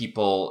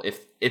people,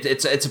 if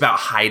it's about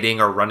hiding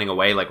or running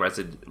away, like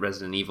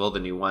Resident Evil, the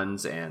new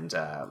ones, and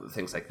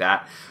things like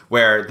that,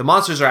 where the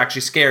monsters are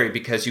actually scary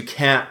because you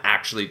can't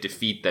actually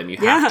defeat them. You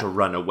have to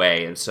run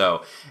away, and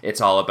so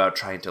it's all about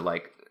trying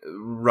to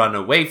run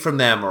away from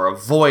them or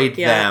avoid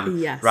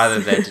them rather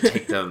than to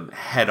take them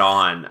head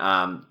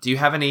on. Do you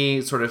have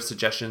any sort of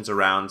suggestions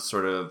around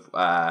sort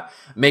of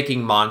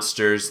making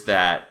monsters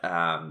that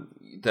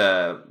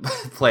the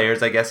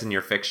players, I guess, in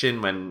your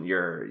fiction, when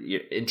you're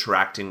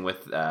interacting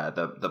with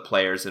the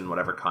players in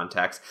whatever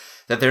context,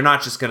 that they're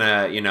not just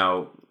gonna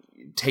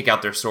take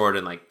out their sword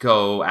and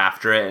go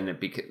after it, and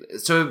it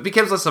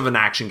becomes less of an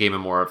action game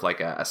and more of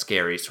a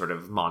scary sort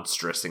of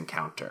monstrous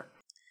encounter?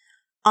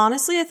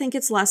 Honestly, I think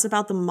it's less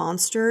about the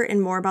monster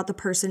and more about the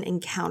person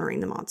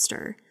encountering the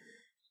monster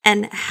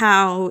and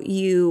how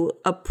you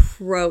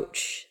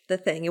approach the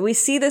thing. And we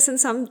see this in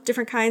some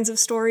different kinds of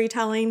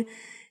storytelling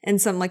and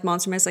some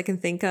monster myths I can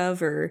think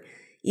of, or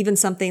even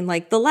something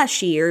like the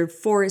Leshy or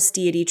forest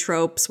deity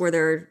tropes where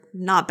they're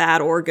not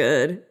bad or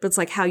good, but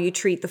it's how you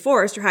treat the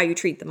forest or how you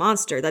treat the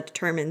monster that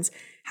determines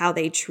how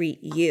they treat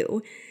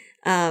you.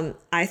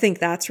 I think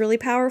that's really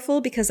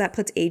powerful because that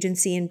puts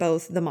agency in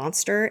both the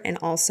monster and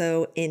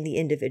also in the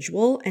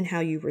individual and how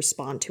you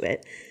respond to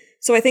it.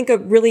 So I think a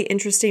really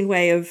interesting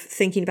way of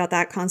thinking about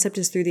that concept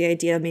is through the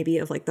idea maybe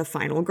of the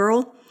final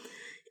girl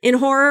in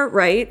horror,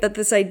 right? That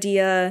this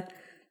idea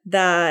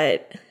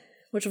that,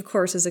 which of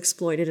course is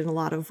exploited in a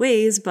lot of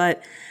ways,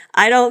 but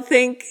I don't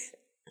think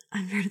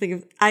I'm trying to think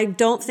of, I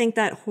don't think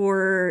that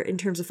horror in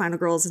terms of Final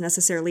Girls is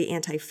necessarily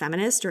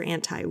anti-feminist or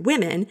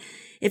anti-women.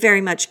 It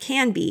very much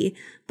can be.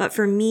 But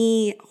for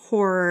me,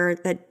 horror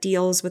that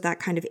deals with that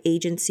kind of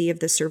agency of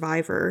the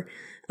survivor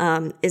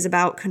is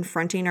about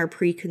confronting our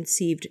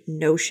preconceived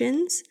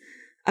notions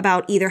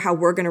about either how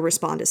we're going to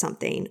respond to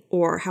something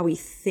or how we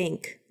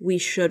think we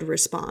should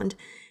respond.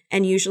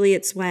 And usually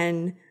it's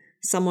when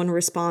someone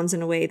responds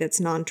in a way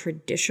that's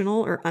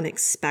non-traditional or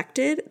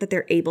unexpected that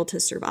they're able to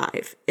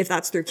survive. If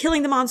that's through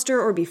killing the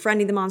monster or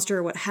befriending the monster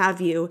or what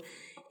have you,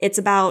 it's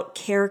about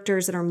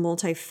characters that are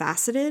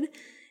multifaceted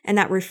and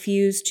that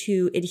refuse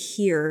to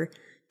adhere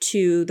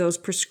to those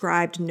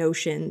prescribed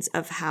notions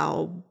of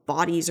how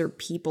bodies or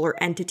people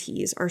or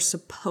entities are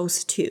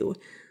supposed to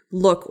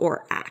look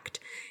or act.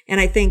 And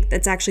I think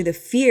that's actually the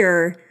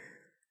fear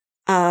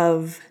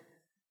of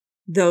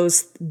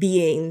those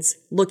beings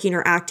looking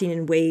or acting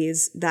in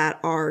ways that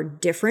are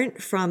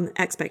different from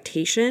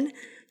expectation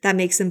that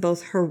makes them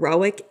both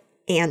heroic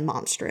and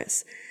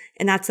monstrous.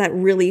 And that's that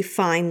really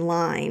fine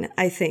line,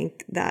 I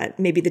think, that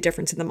maybe the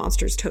difference in the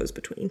monster's toes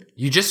between.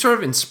 You just sort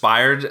of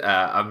inspired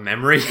a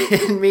memory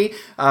in me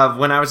of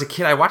when I was a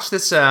kid. I watched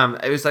this,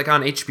 it was like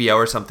on HBO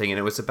or something, and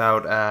it was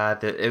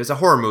about, it was a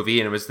horror movie,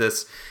 and it was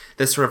this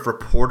sort of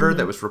reporter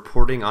that was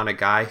reporting on a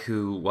guy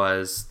who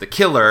was the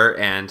killer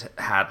and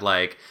had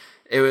like,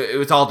 it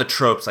was all the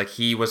tropes, like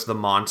he was the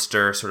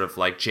monster, sort of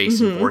like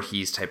Jason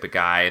Voorhees type of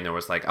guy, and there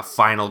was like a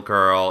final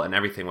girl, and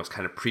everything was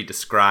kind of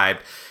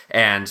pre-described,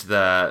 and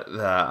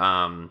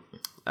the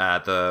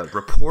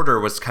reporter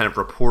was kind of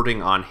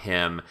reporting on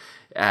him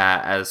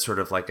as sort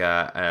of like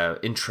a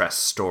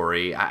interest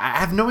story. I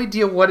have no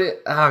idea what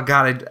it. Oh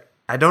God,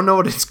 I don't know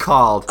what it's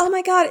called. Oh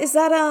my God, is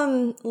that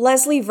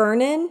Leslie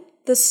Vernon?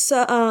 This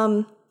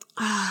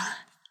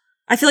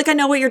I feel like I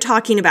know what you're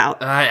talking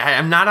about.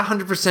 I'm not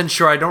 100%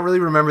 sure. I don't really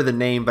remember the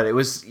name, but it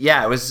was,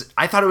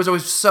 I thought it was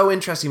always so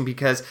interesting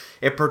because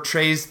it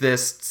portrays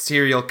this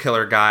serial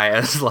killer guy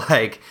as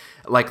like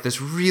this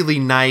really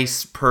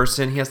nice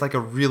person. He has like a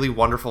really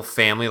wonderful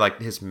family,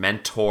 like his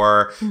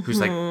mentor who's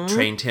like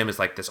trained him as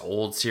like this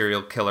old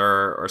serial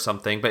killer or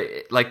something. But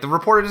like the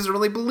reporter doesn't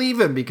really believe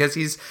him because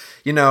he's,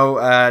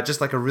 just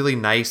like a really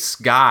nice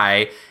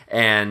guy.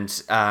 And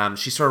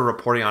she's sort of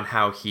reporting on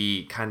how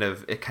it kind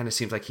of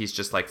seems like he's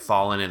just like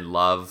fallen in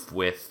love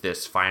with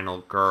this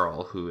final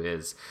girl who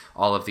is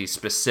all of these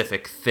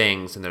specific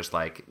things, and there's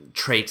like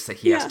traits that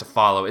he has to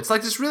follow. It's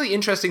like this really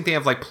interesting thing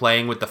of like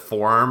playing with the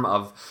form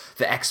of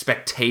the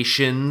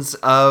expectations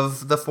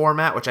of the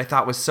format, which I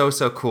thought was so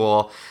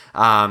cool.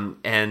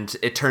 And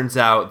it turns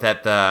out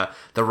that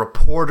the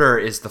reporter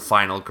is the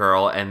final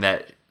girl, and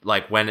that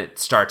like when it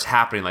starts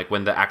happening, like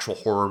when the actual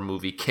horror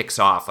movie kicks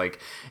off, like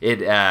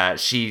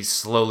she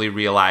slowly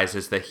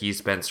realizes that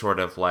he's been sort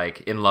of like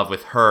in love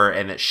with her,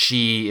 and that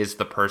she is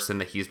the person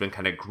that he's been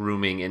kind of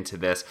grooming into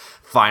this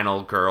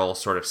final girl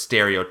sort of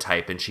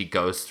stereotype. And she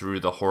goes through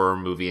the horror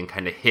movie and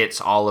kind of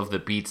hits all of the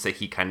beats that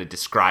he kind of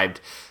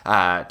described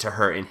to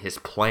her in his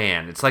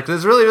plan. It's like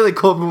this really, really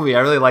cool movie.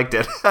 I really liked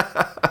it.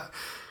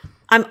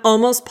 I'm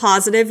almost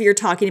positive you're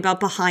talking about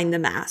Behind the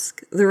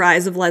Mask, The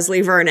Rise of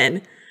Leslie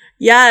Vernon.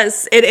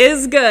 Yes, it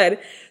is good.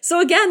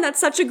 So again, that's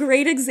such a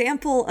great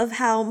example of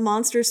how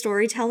monster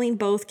storytelling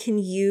both can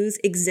use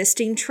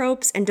existing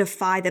tropes and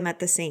defy them at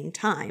the same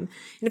time.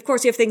 And of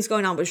course, you have things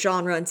going on with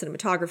genre and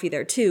cinematography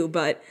there too,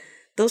 but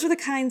those are the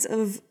kinds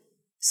of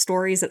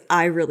stories that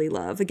I really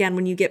love. Again,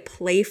 when you get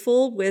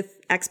playful with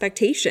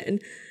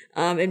expectation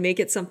and make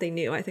it something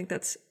new, I think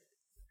that's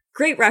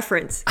great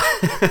reference.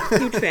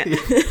 Huge fan.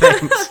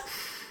 Thanks.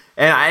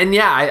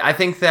 I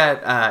think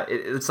that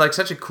it's like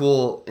such a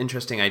cool,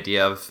 interesting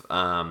idea of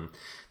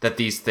that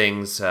these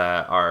things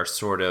are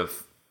sort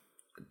of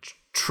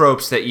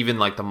tropes that even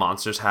like the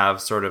monsters have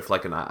sort of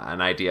like an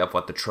idea of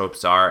what the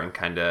tropes are and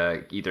kind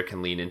of either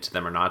can lean into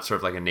them or not. Sort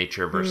of like a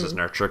nature versus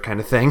nurture kind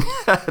of thing.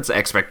 It's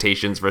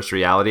expectations versus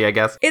reality, I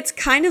guess. It's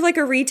kind of like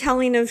a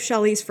retelling of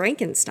Shelley's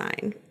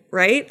Frankenstein,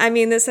 right? I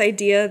mean, this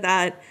idea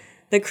that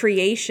the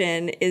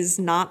creation is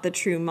not the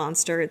true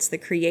monster, it's the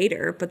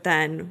creator. But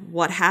then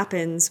what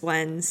happens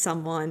when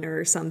someone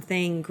or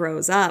something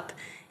grows up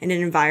in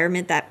an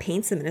environment that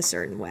paints them in a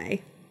certain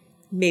way?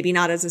 Maybe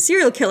not as a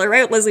serial killer,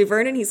 right? With Leslie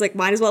Vernon, he's like,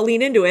 might as well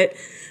lean into it.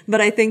 But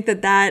I think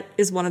that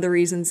is one of the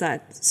reasons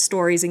that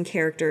stories and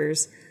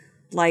characters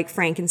like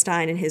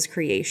Frankenstein and his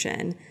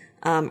creation,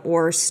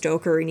 or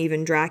Stoker and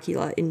even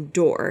Dracula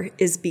endure,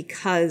 is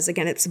because,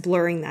 again, it's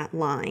blurring that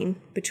line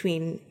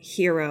between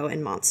hero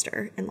and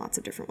monster in lots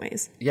of different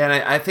ways. Yeah,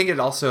 and I think it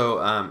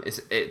also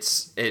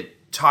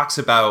it talks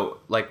about,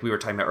 like we were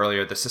talking about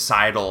earlier, the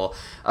societal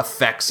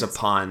effects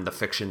upon the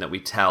fiction that we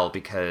tell,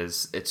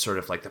 because it's sort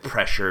of like the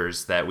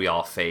pressures that we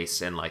all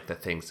face and like the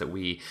things that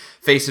we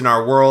face in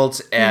our world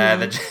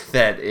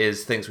that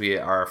is things we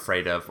are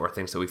afraid of or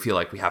things that we feel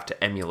like we have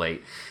to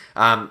emulate.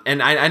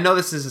 And I know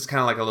this is kind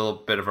of like a little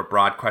bit of a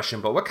broad question,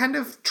 but what kind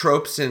of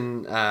tropes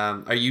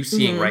are you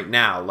seeing right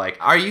now? Like,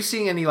 are you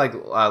seeing any like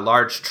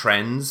large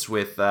trends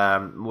with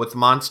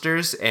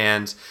monsters?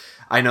 And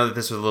I know that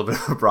this was a little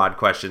bit of a broad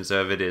question,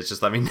 so if it is,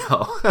 just let me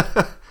know.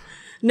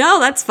 No,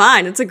 that's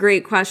fine. It's a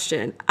great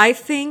question. I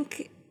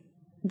think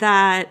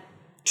that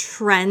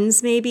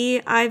trends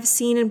maybe I've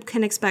seen and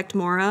can expect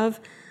more of,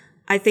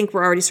 I think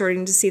we're already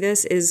starting to see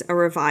this, is a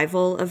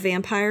revival of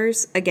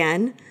vampires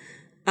again.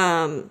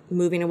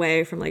 Moving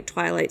away from like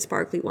Twilight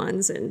sparkly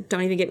ones, and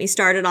don't even get me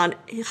started on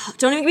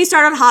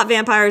hot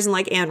vampires and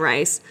like Anne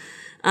Rice.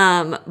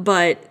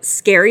 But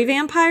scary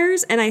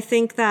vampires. And I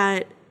think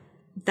that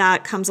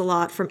comes a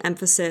lot from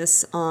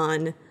emphasis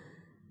on,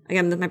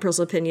 again, my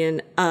personal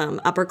opinion,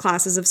 upper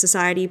classes of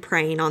society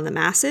preying on the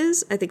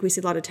masses. I think we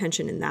see a lot of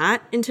tension in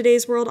that in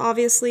today's world,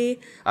 obviously.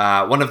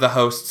 One of the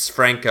hosts,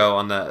 Franco,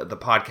 on the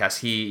podcast,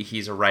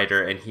 he's a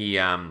writer, and he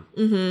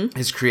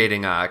is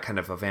creating a kind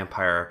of a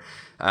vampire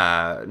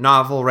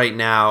novel right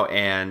now,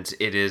 and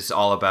it is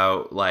all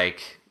about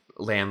like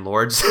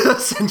landlords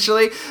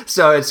essentially.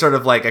 So it's sort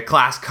of like a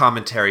class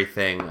commentary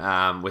thing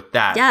with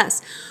that.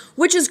 Yes,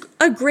 which is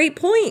a great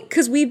point,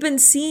 because we've been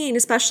seeing,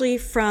 especially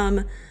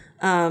from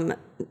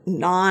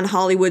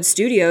non-Hollywood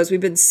studios,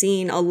 we've been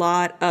seeing a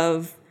lot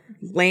of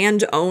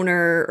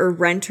landowner or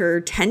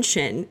renter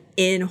tension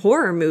in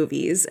horror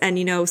movies,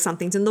 and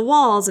something's in the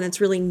walls, and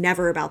it's really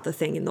never about the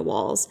thing in the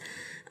walls.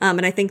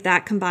 And I think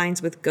that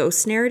combines with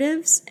ghost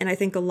narratives, and I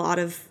think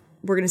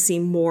we're going to see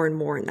more and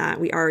more in that.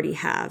 We already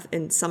have,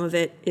 and some of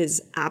it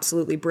is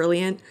absolutely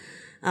brilliant.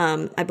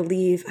 I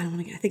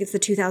think it's the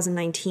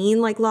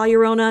 2019 like La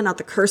Llorona, not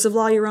the Curse of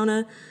La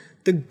Llorona.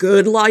 The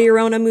good La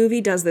Llorona movie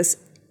does this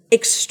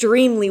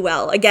extremely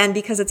well, again,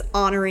 because it's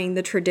honoring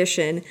the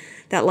tradition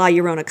that La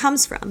Llorona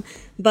comes from.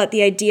 But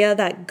the idea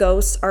that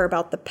ghosts are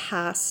about the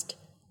past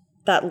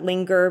that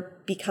linger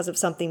because of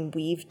something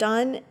we've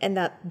done, and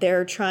that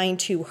they're trying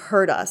to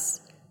hurt us,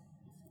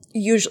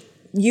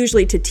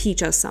 usually to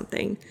teach us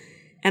something.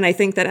 And I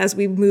think that as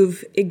we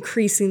move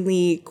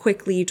increasingly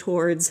quickly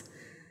towards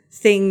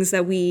things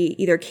that we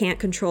either can't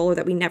control or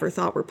that we never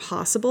thought were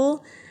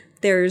possible,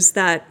 there's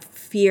that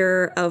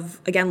fear of,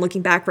 again,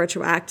 looking back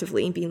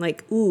retroactively and being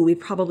like, ooh, we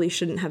probably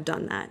shouldn't have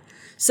done that.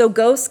 So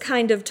ghosts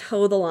kind of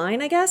toe the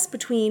line, I guess,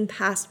 between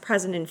past,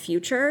 present, and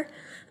future,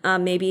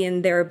 maybe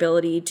in their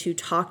ability to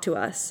talk to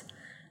us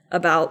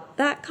about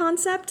that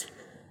concept.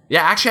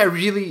 Yeah, actually, I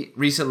really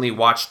recently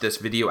watched this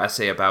video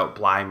essay about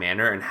Bly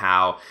Manor and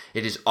how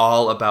it is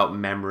all about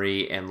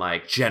memory and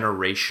like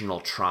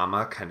generational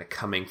trauma kind of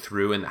coming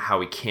through, and how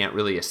we can't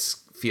really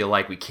feel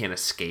like we can't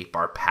escape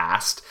our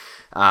past.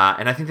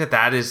 And I think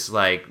that is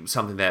like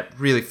something that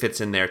really fits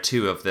in there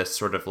too, of this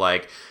sort of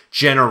like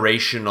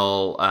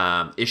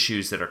generational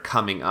issues that are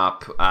coming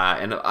up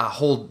in a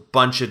whole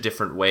bunch of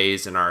different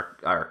ways in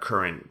our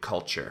current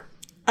culture.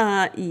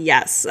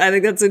 Yes, I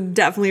think that's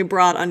definitely a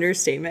broad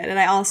understatement. And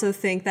I also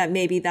think that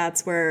maybe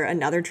that's where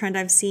another trend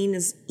I've seen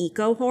is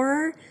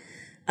eco-horror,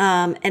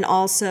 and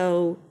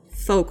also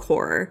folk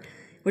horror,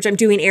 which I'm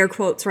doing air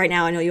quotes right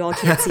now. I know you all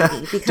can't see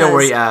me. Because Don't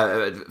worry,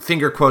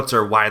 finger quotes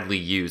are widely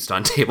used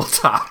on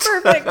Tabletop.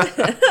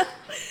 Perfect.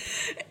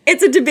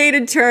 It's a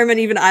debated term, and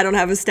even I don't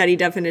have a steady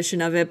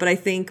definition of it, but I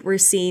think we're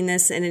seeing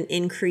this in an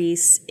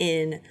increase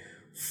in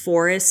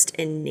forest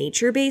and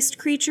nature-based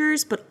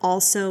creatures, but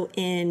also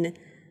in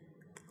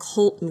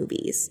cult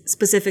movies,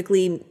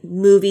 specifically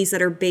movies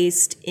that are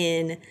based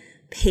in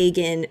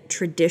pagan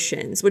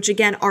traditions, which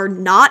again are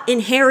not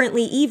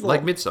inherently evil.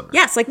 Like Midsummer.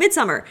 Yes, like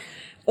Midsummer.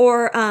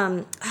 Or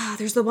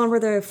there's the one where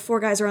the four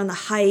guys are on the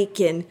hike,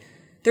 and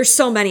there's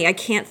so many. I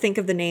can't think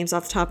of the names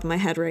off the top of my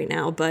head right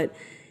now,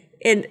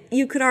 and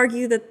you could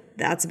argue that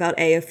that's about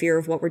a fear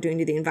of what we're doing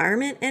to the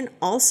environment, and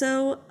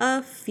also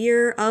a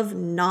fear of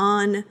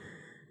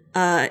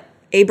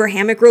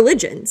non-Abrahamic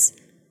religions.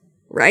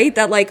 Right?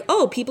 That like,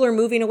 oh, people are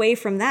moving away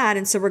from that,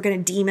 and so we're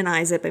going to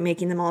demonize it by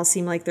making them all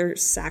seem like they're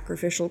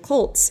sacrificial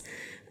cults.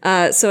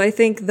 So I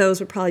think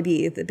those would probably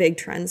be the big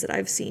trends that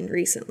I've seen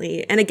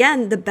recently. And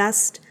again, the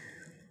best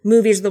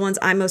movies, the ones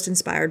I'm most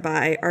inspired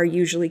by, are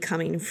usually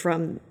coming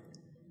from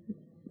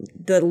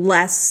the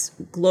less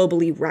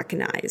globally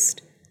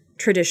recognized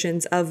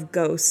traditions of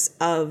ghosts,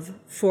 of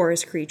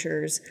forest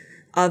creatures,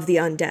 of the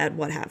undead,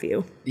 what have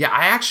you. Yeah,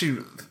 I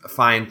actually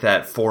find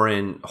that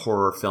foreign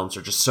horror films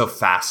are just so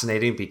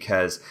fascinating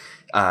because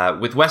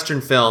with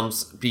Western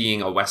films,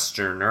 being a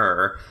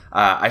Westerner,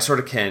 I sort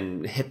of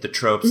can hit the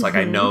tropes. Mm-hmm. Like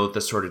I know the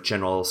sort of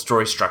general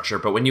story structure,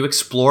 but when you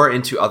explore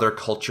into other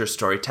culture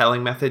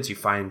storytelling methods, you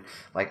find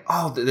like,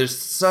 oh, there's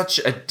such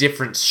a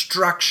different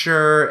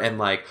structure, and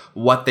like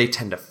what they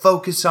tend to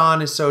focus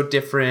on is so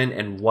different,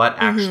 and what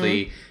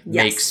actually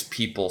makes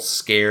people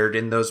scared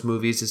in those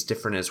movies is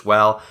different as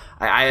well.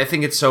 I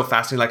think it's so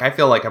fascinating. Like I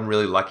feel like I'm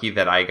really lucky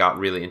that I got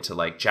really into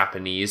like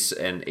Japanese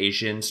and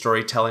Asian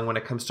storytelling when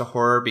it comes to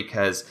horror,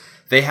 because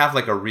they have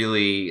like a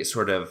really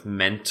sort of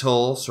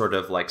mental, sort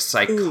of like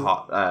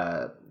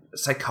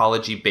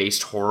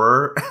psychology-based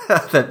horror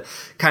that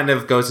kind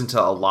of goes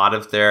into a lot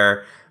of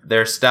their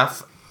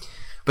stuff.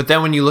 But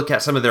then when you look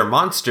at some of their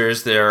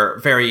monsters, they're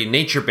very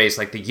nature-based,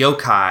 like the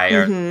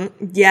yokai.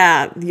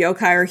 Yeah, the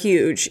yokai are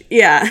huge.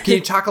 Yeah. Can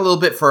you talk a little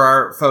bit for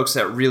our folks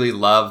that really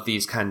love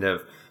these kind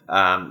of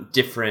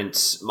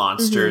different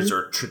monsters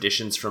or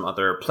traditions from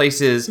other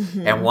places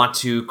and want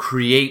to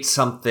create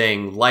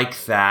something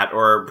like that,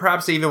 or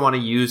perhaps they even want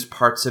to use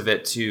parts of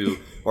it to,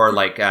 or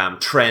like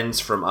trends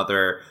from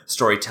other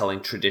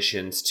storytelling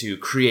traditions to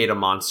create a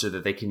monster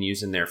that they can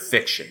use in their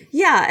fiction.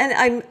 Yeah, and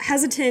I'm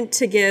hesitant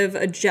to give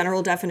a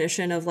general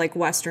definition of like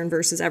Western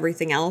versus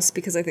everything else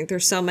because I think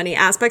there's so many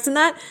aspects in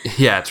that.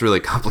 Yeah, it's really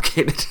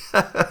complicated.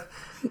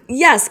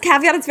 Yes,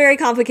 caveat, it's very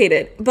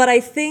complicated. But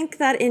I think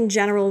that in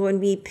general, when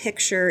we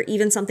picture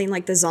even something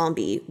like the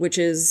zombie, which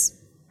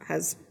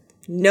has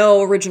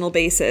no original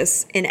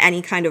basis in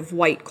any kind of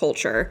white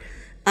culture,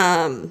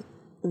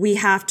 we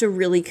have to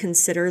really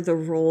consider the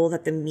role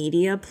that the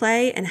media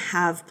play and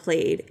have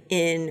played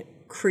in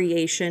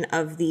creation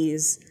of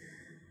these,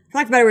 for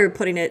lack of a better way of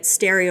putting it,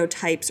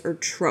 stereotypes or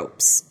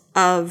tropes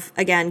of,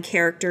 again,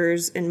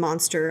 characters and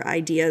monster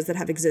ideas that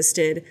have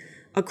existed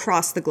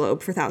across the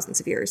globe for thousands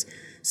of years.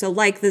 So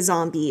like the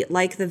zombie,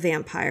 like the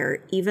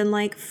vampire, even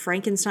like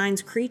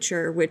Frankenstein's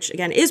creature, which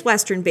again is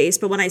Western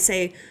based. But when I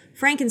say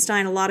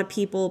Frankenstein, a lot of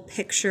people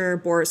picture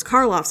Boris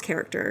Karloff's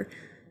character,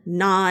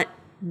 not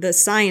the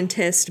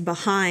scientist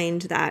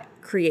behind that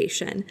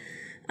creation.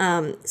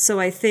 So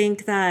I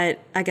think that,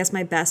 I guess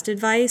my best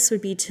advice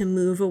would be to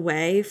move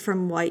away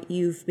from what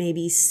you've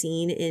maybe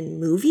seen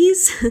in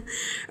movies,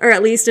 or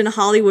at least in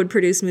Hollywood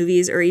produced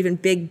movies, or even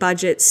big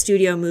budget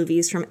studio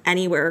movies from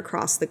anywhere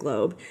across the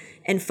globe,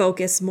 and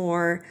focus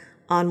more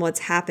on what's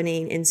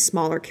happening in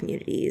smaller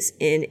communities,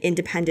 in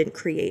independent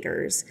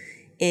creators,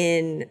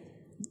 in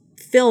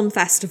film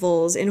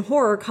festivals, in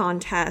horror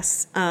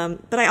contests.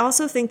 But I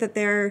also think that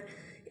there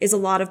is a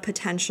lot of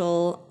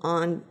potential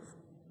on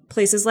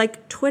places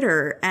like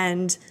Twitter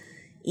and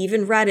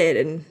even Reddit,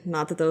 and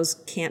not that those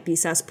can't be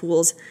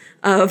cesspools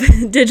of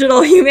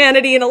digital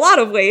humanity in a lot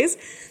of ways,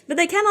 but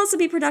they can also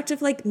be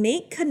productive, like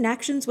make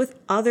connections with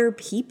other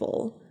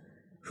people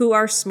who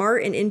are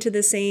smart and into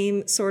the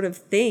same sort of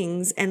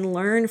things and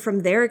learn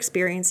from their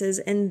experiences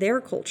and their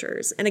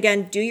cultures. And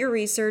again, do your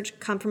research,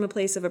 come from a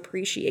place of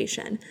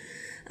appreciation.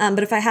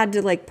 But if I had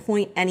to like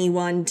point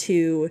anyone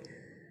to,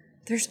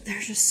 there's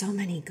just so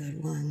many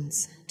good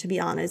ones, to be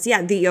honest.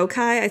 Yeah, the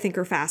yokai I think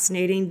are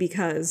fascinating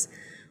because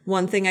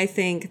one thing I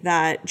think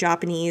that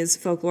Japanese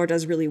folklore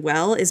does really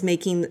well is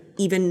making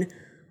even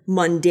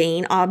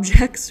mundane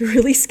objects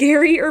really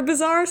scary or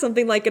bizarre,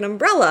 something like an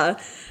umbrella.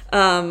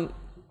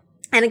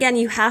 And again,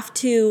 you have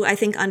to, I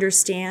think,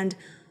 understand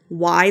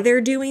why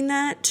they're doing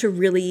that to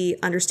really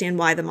understand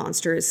why the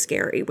monster is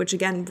scary, which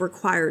again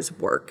requires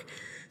work.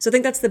 So I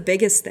think that's the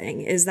biggest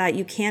thing, is that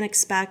you can't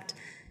expect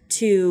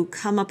to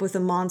come up with a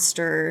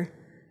monster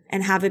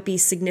and have it be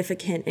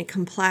significant and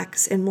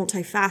complex and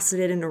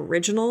multifaceted and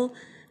original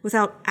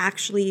without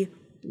actually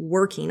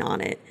working on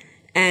it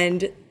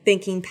and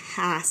thinking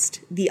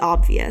past the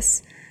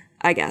obvious,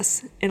 I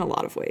guess, in a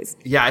lot of ways.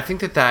 Yeah, I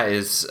think that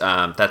is,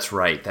 that's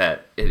right,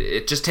 that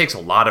it just takes a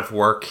lot of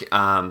work.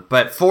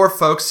 But for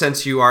folks,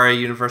 since you are a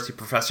university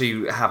professor,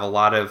 you have a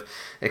lot of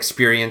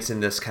experience in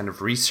this kind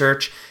of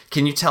research.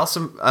 Can you tell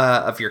some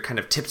of your kind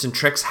of tips and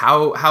tricks?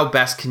 How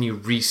best can you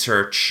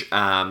research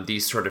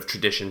these sort of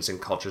traditions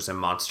and cultures and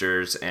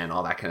monsters and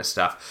all that kind of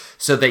stuff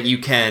so that you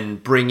can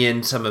bring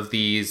in some of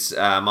these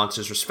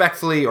monsters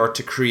respectfully, or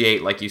to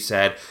create, like you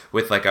said,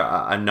 with like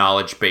a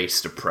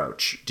knowledge-based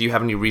approach? Do you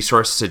have any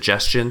resource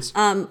suggestions?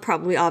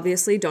 Probably,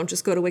 obviously, don't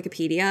just go to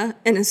Wikipedia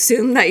and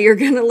assume that you're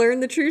going to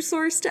learn the true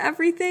source to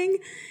everything.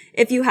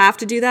 If you have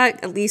to do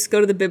that, at least go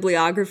to the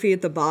bibliography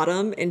at the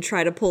bottom and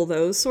try to pull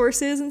those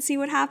sources and see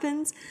what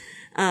happens.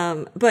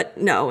 But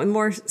no, and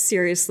more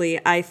seriously,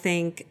 I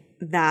think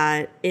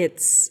that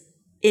it's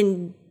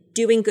in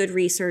doing good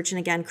research and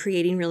again,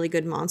 creating really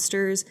good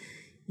monsters,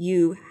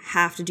 you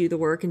have to do the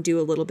work and do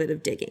a little bit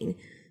of digging.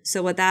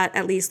 So what that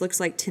at least looks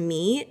like to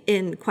me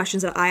in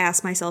questions that I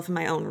ask myself in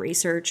my own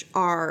research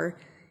are,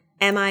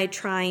 am I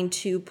trying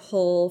to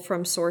pull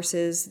from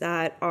sources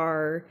that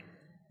are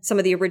some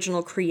of the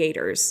original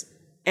creators?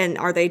 And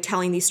are they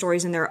telling these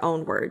stories in their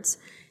own words?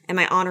 Am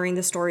I honoring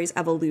the story's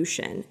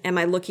evolution? Am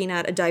I looking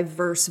at a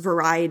diverse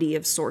variety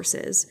of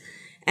sources?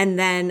 And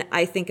then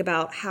I think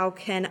about how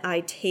can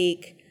I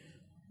take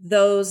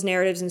those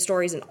narratives and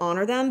stories and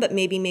honor them, but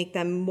maybe make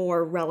them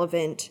more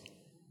relevant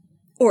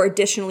or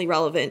additionally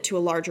relevant to a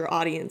larger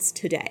audience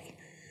today.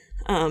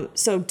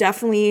 So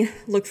definitely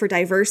look for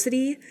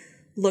diversity,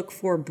 look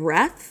for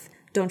breadth.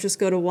 Don't just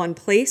go to one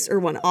place or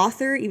one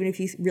author, even if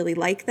you really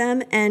like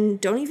them,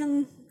 and don't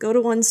even go to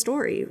one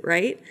story,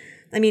 right?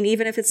 I mean,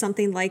 even if it's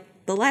something like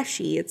The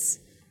Leshy, it's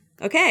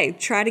okay,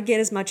 try to get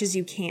as much as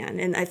you can.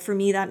 And for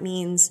me, that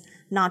means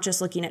not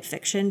just looking at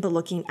fiction, but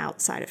looking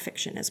outside of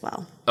fiction as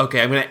well.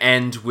 Okay, I'm going to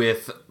end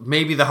with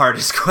maybe the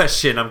hardest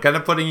question. I'm kind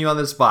of putting you on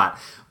the spot.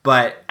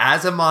 But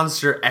as a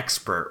monster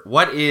expert,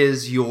 what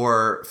is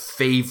your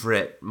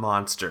favorite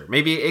monster?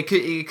 Maybe it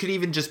could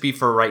even just be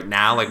for right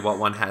now, like what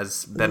one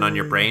has been on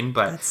your brain.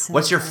 But so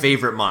what's your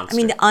favorite monster? I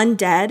mean, the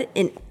undead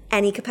in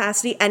any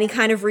capacity, any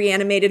kind of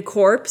reanimated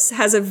corpse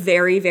has a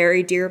very,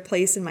 very dear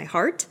place in my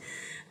heart.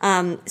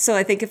 So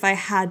I think if I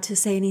had to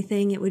say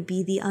anything, it would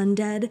be the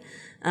undead.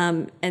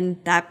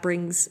 And that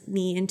brings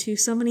me into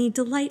so many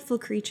delightful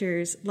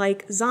creatures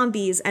like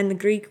zombies and the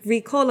Greek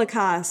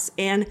Rikolikas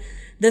and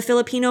the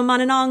Filipino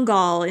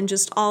Manananggal, and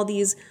just all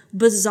these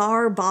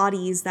bizarre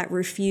bodies that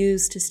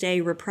refuse to stay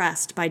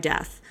repressed by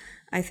death.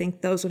 I think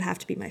those would have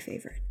to be my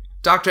favorite.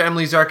 Dr.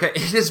 Emily Zarka,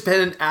 it has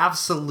been an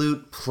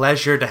absolute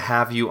pleasure to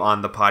have you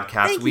on the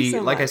podcast. Thank you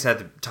so like I much.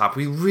 said at the top,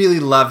 we really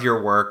love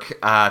your work.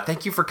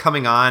 Thank you for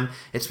coming on.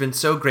 It's been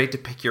so great to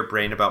pick your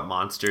brain about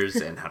monsters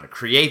and how to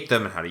create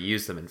them and how to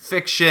use them in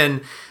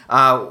fiction.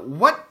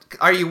 What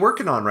are you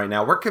working on right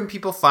now? Where can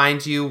people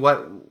find you?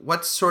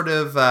 What's sort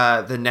of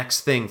the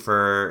next thing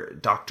for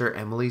Dr.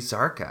 Emily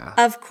Zarka?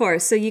 Of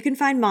course. So you can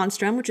find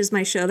Monstrum, which is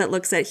my show that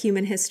looks at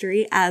human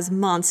history as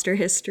monster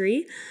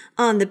history,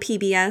 on the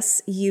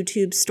PBS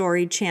YouTube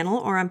Storied channel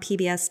or on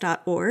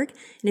pbs.org.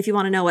 And if you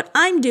want to know what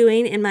I'm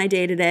doing in my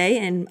day-to-day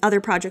and other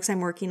projects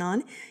I'm working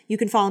on, you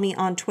can follow me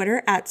on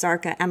Twitter at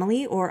Zarka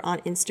Emily or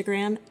on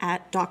Instagram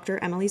at Dr.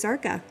 Emily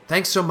Zarka.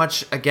 Thanks so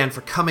much again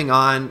for coming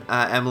on,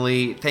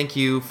 Emily. Thank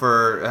you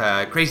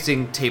for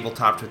gracing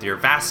Tabletop with your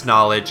vast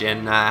knowledge,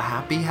 and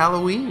happy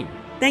Halloween.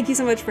 Thank you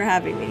so much for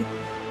having me.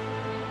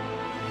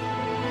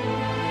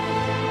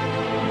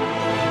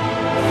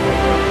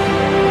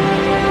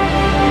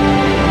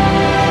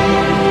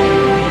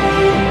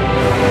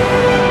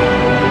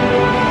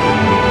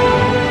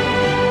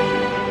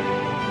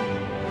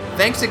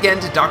 Thanks again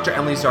to Dr.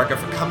 Emily Zarka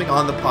for coming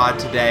on the pod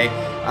today.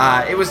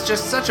 It was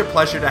just such a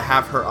pleasure to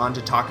have her on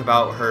to talk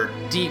about her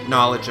deep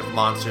knowledge of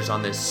monsters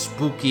on this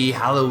spooky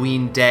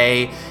Halloween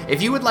day.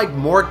 If you would like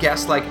more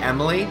guests like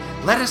Emily,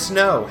 let us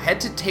know.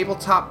 Head to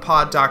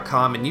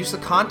tabletoppod.com and use the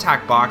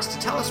contact box to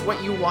tell us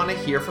what you want to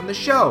hear from the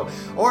show.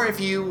 Or if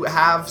you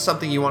have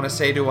something you want to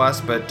say to us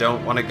but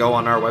don't want to go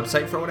on our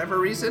website for whatever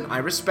reason, I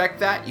respect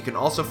that. You can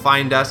also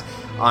find us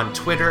on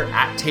Twitter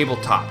at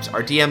Tabletopped.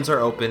 Our DMs are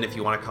open if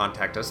you want to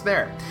contact us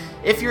there.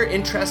 If you're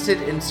interested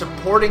in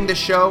supporting the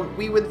show,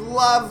 we would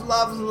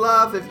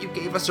love if you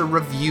gave us a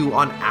review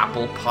on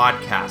Apple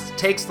Podcasts. It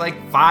takes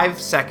like 5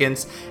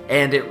 seconds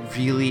and it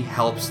really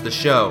helps the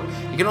show.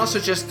 You can also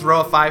just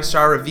throw a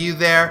 5-star review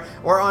there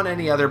or on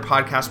any other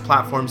podcast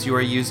platforms you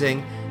are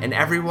using. And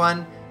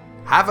everyone,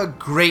 have a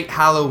great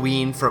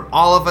Halloween from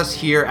all of us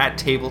here at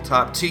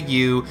Tabletop to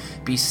you.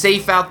 Be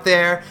safe out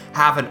there,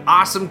 have an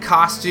awesome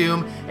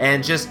costume,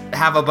 and just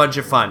have a bunch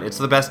of fun. It's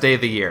the best day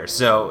of the year,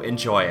 so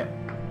enjoy it.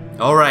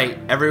 All right,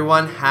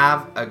 everyone,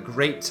 have a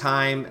great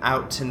time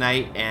out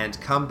tonight and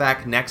come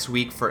back next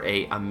week for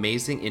an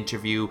amazing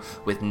interview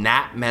with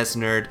Nat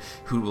Mesnard,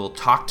 who will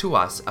talk to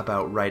us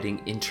about writing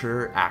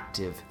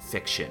interactive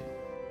fiction.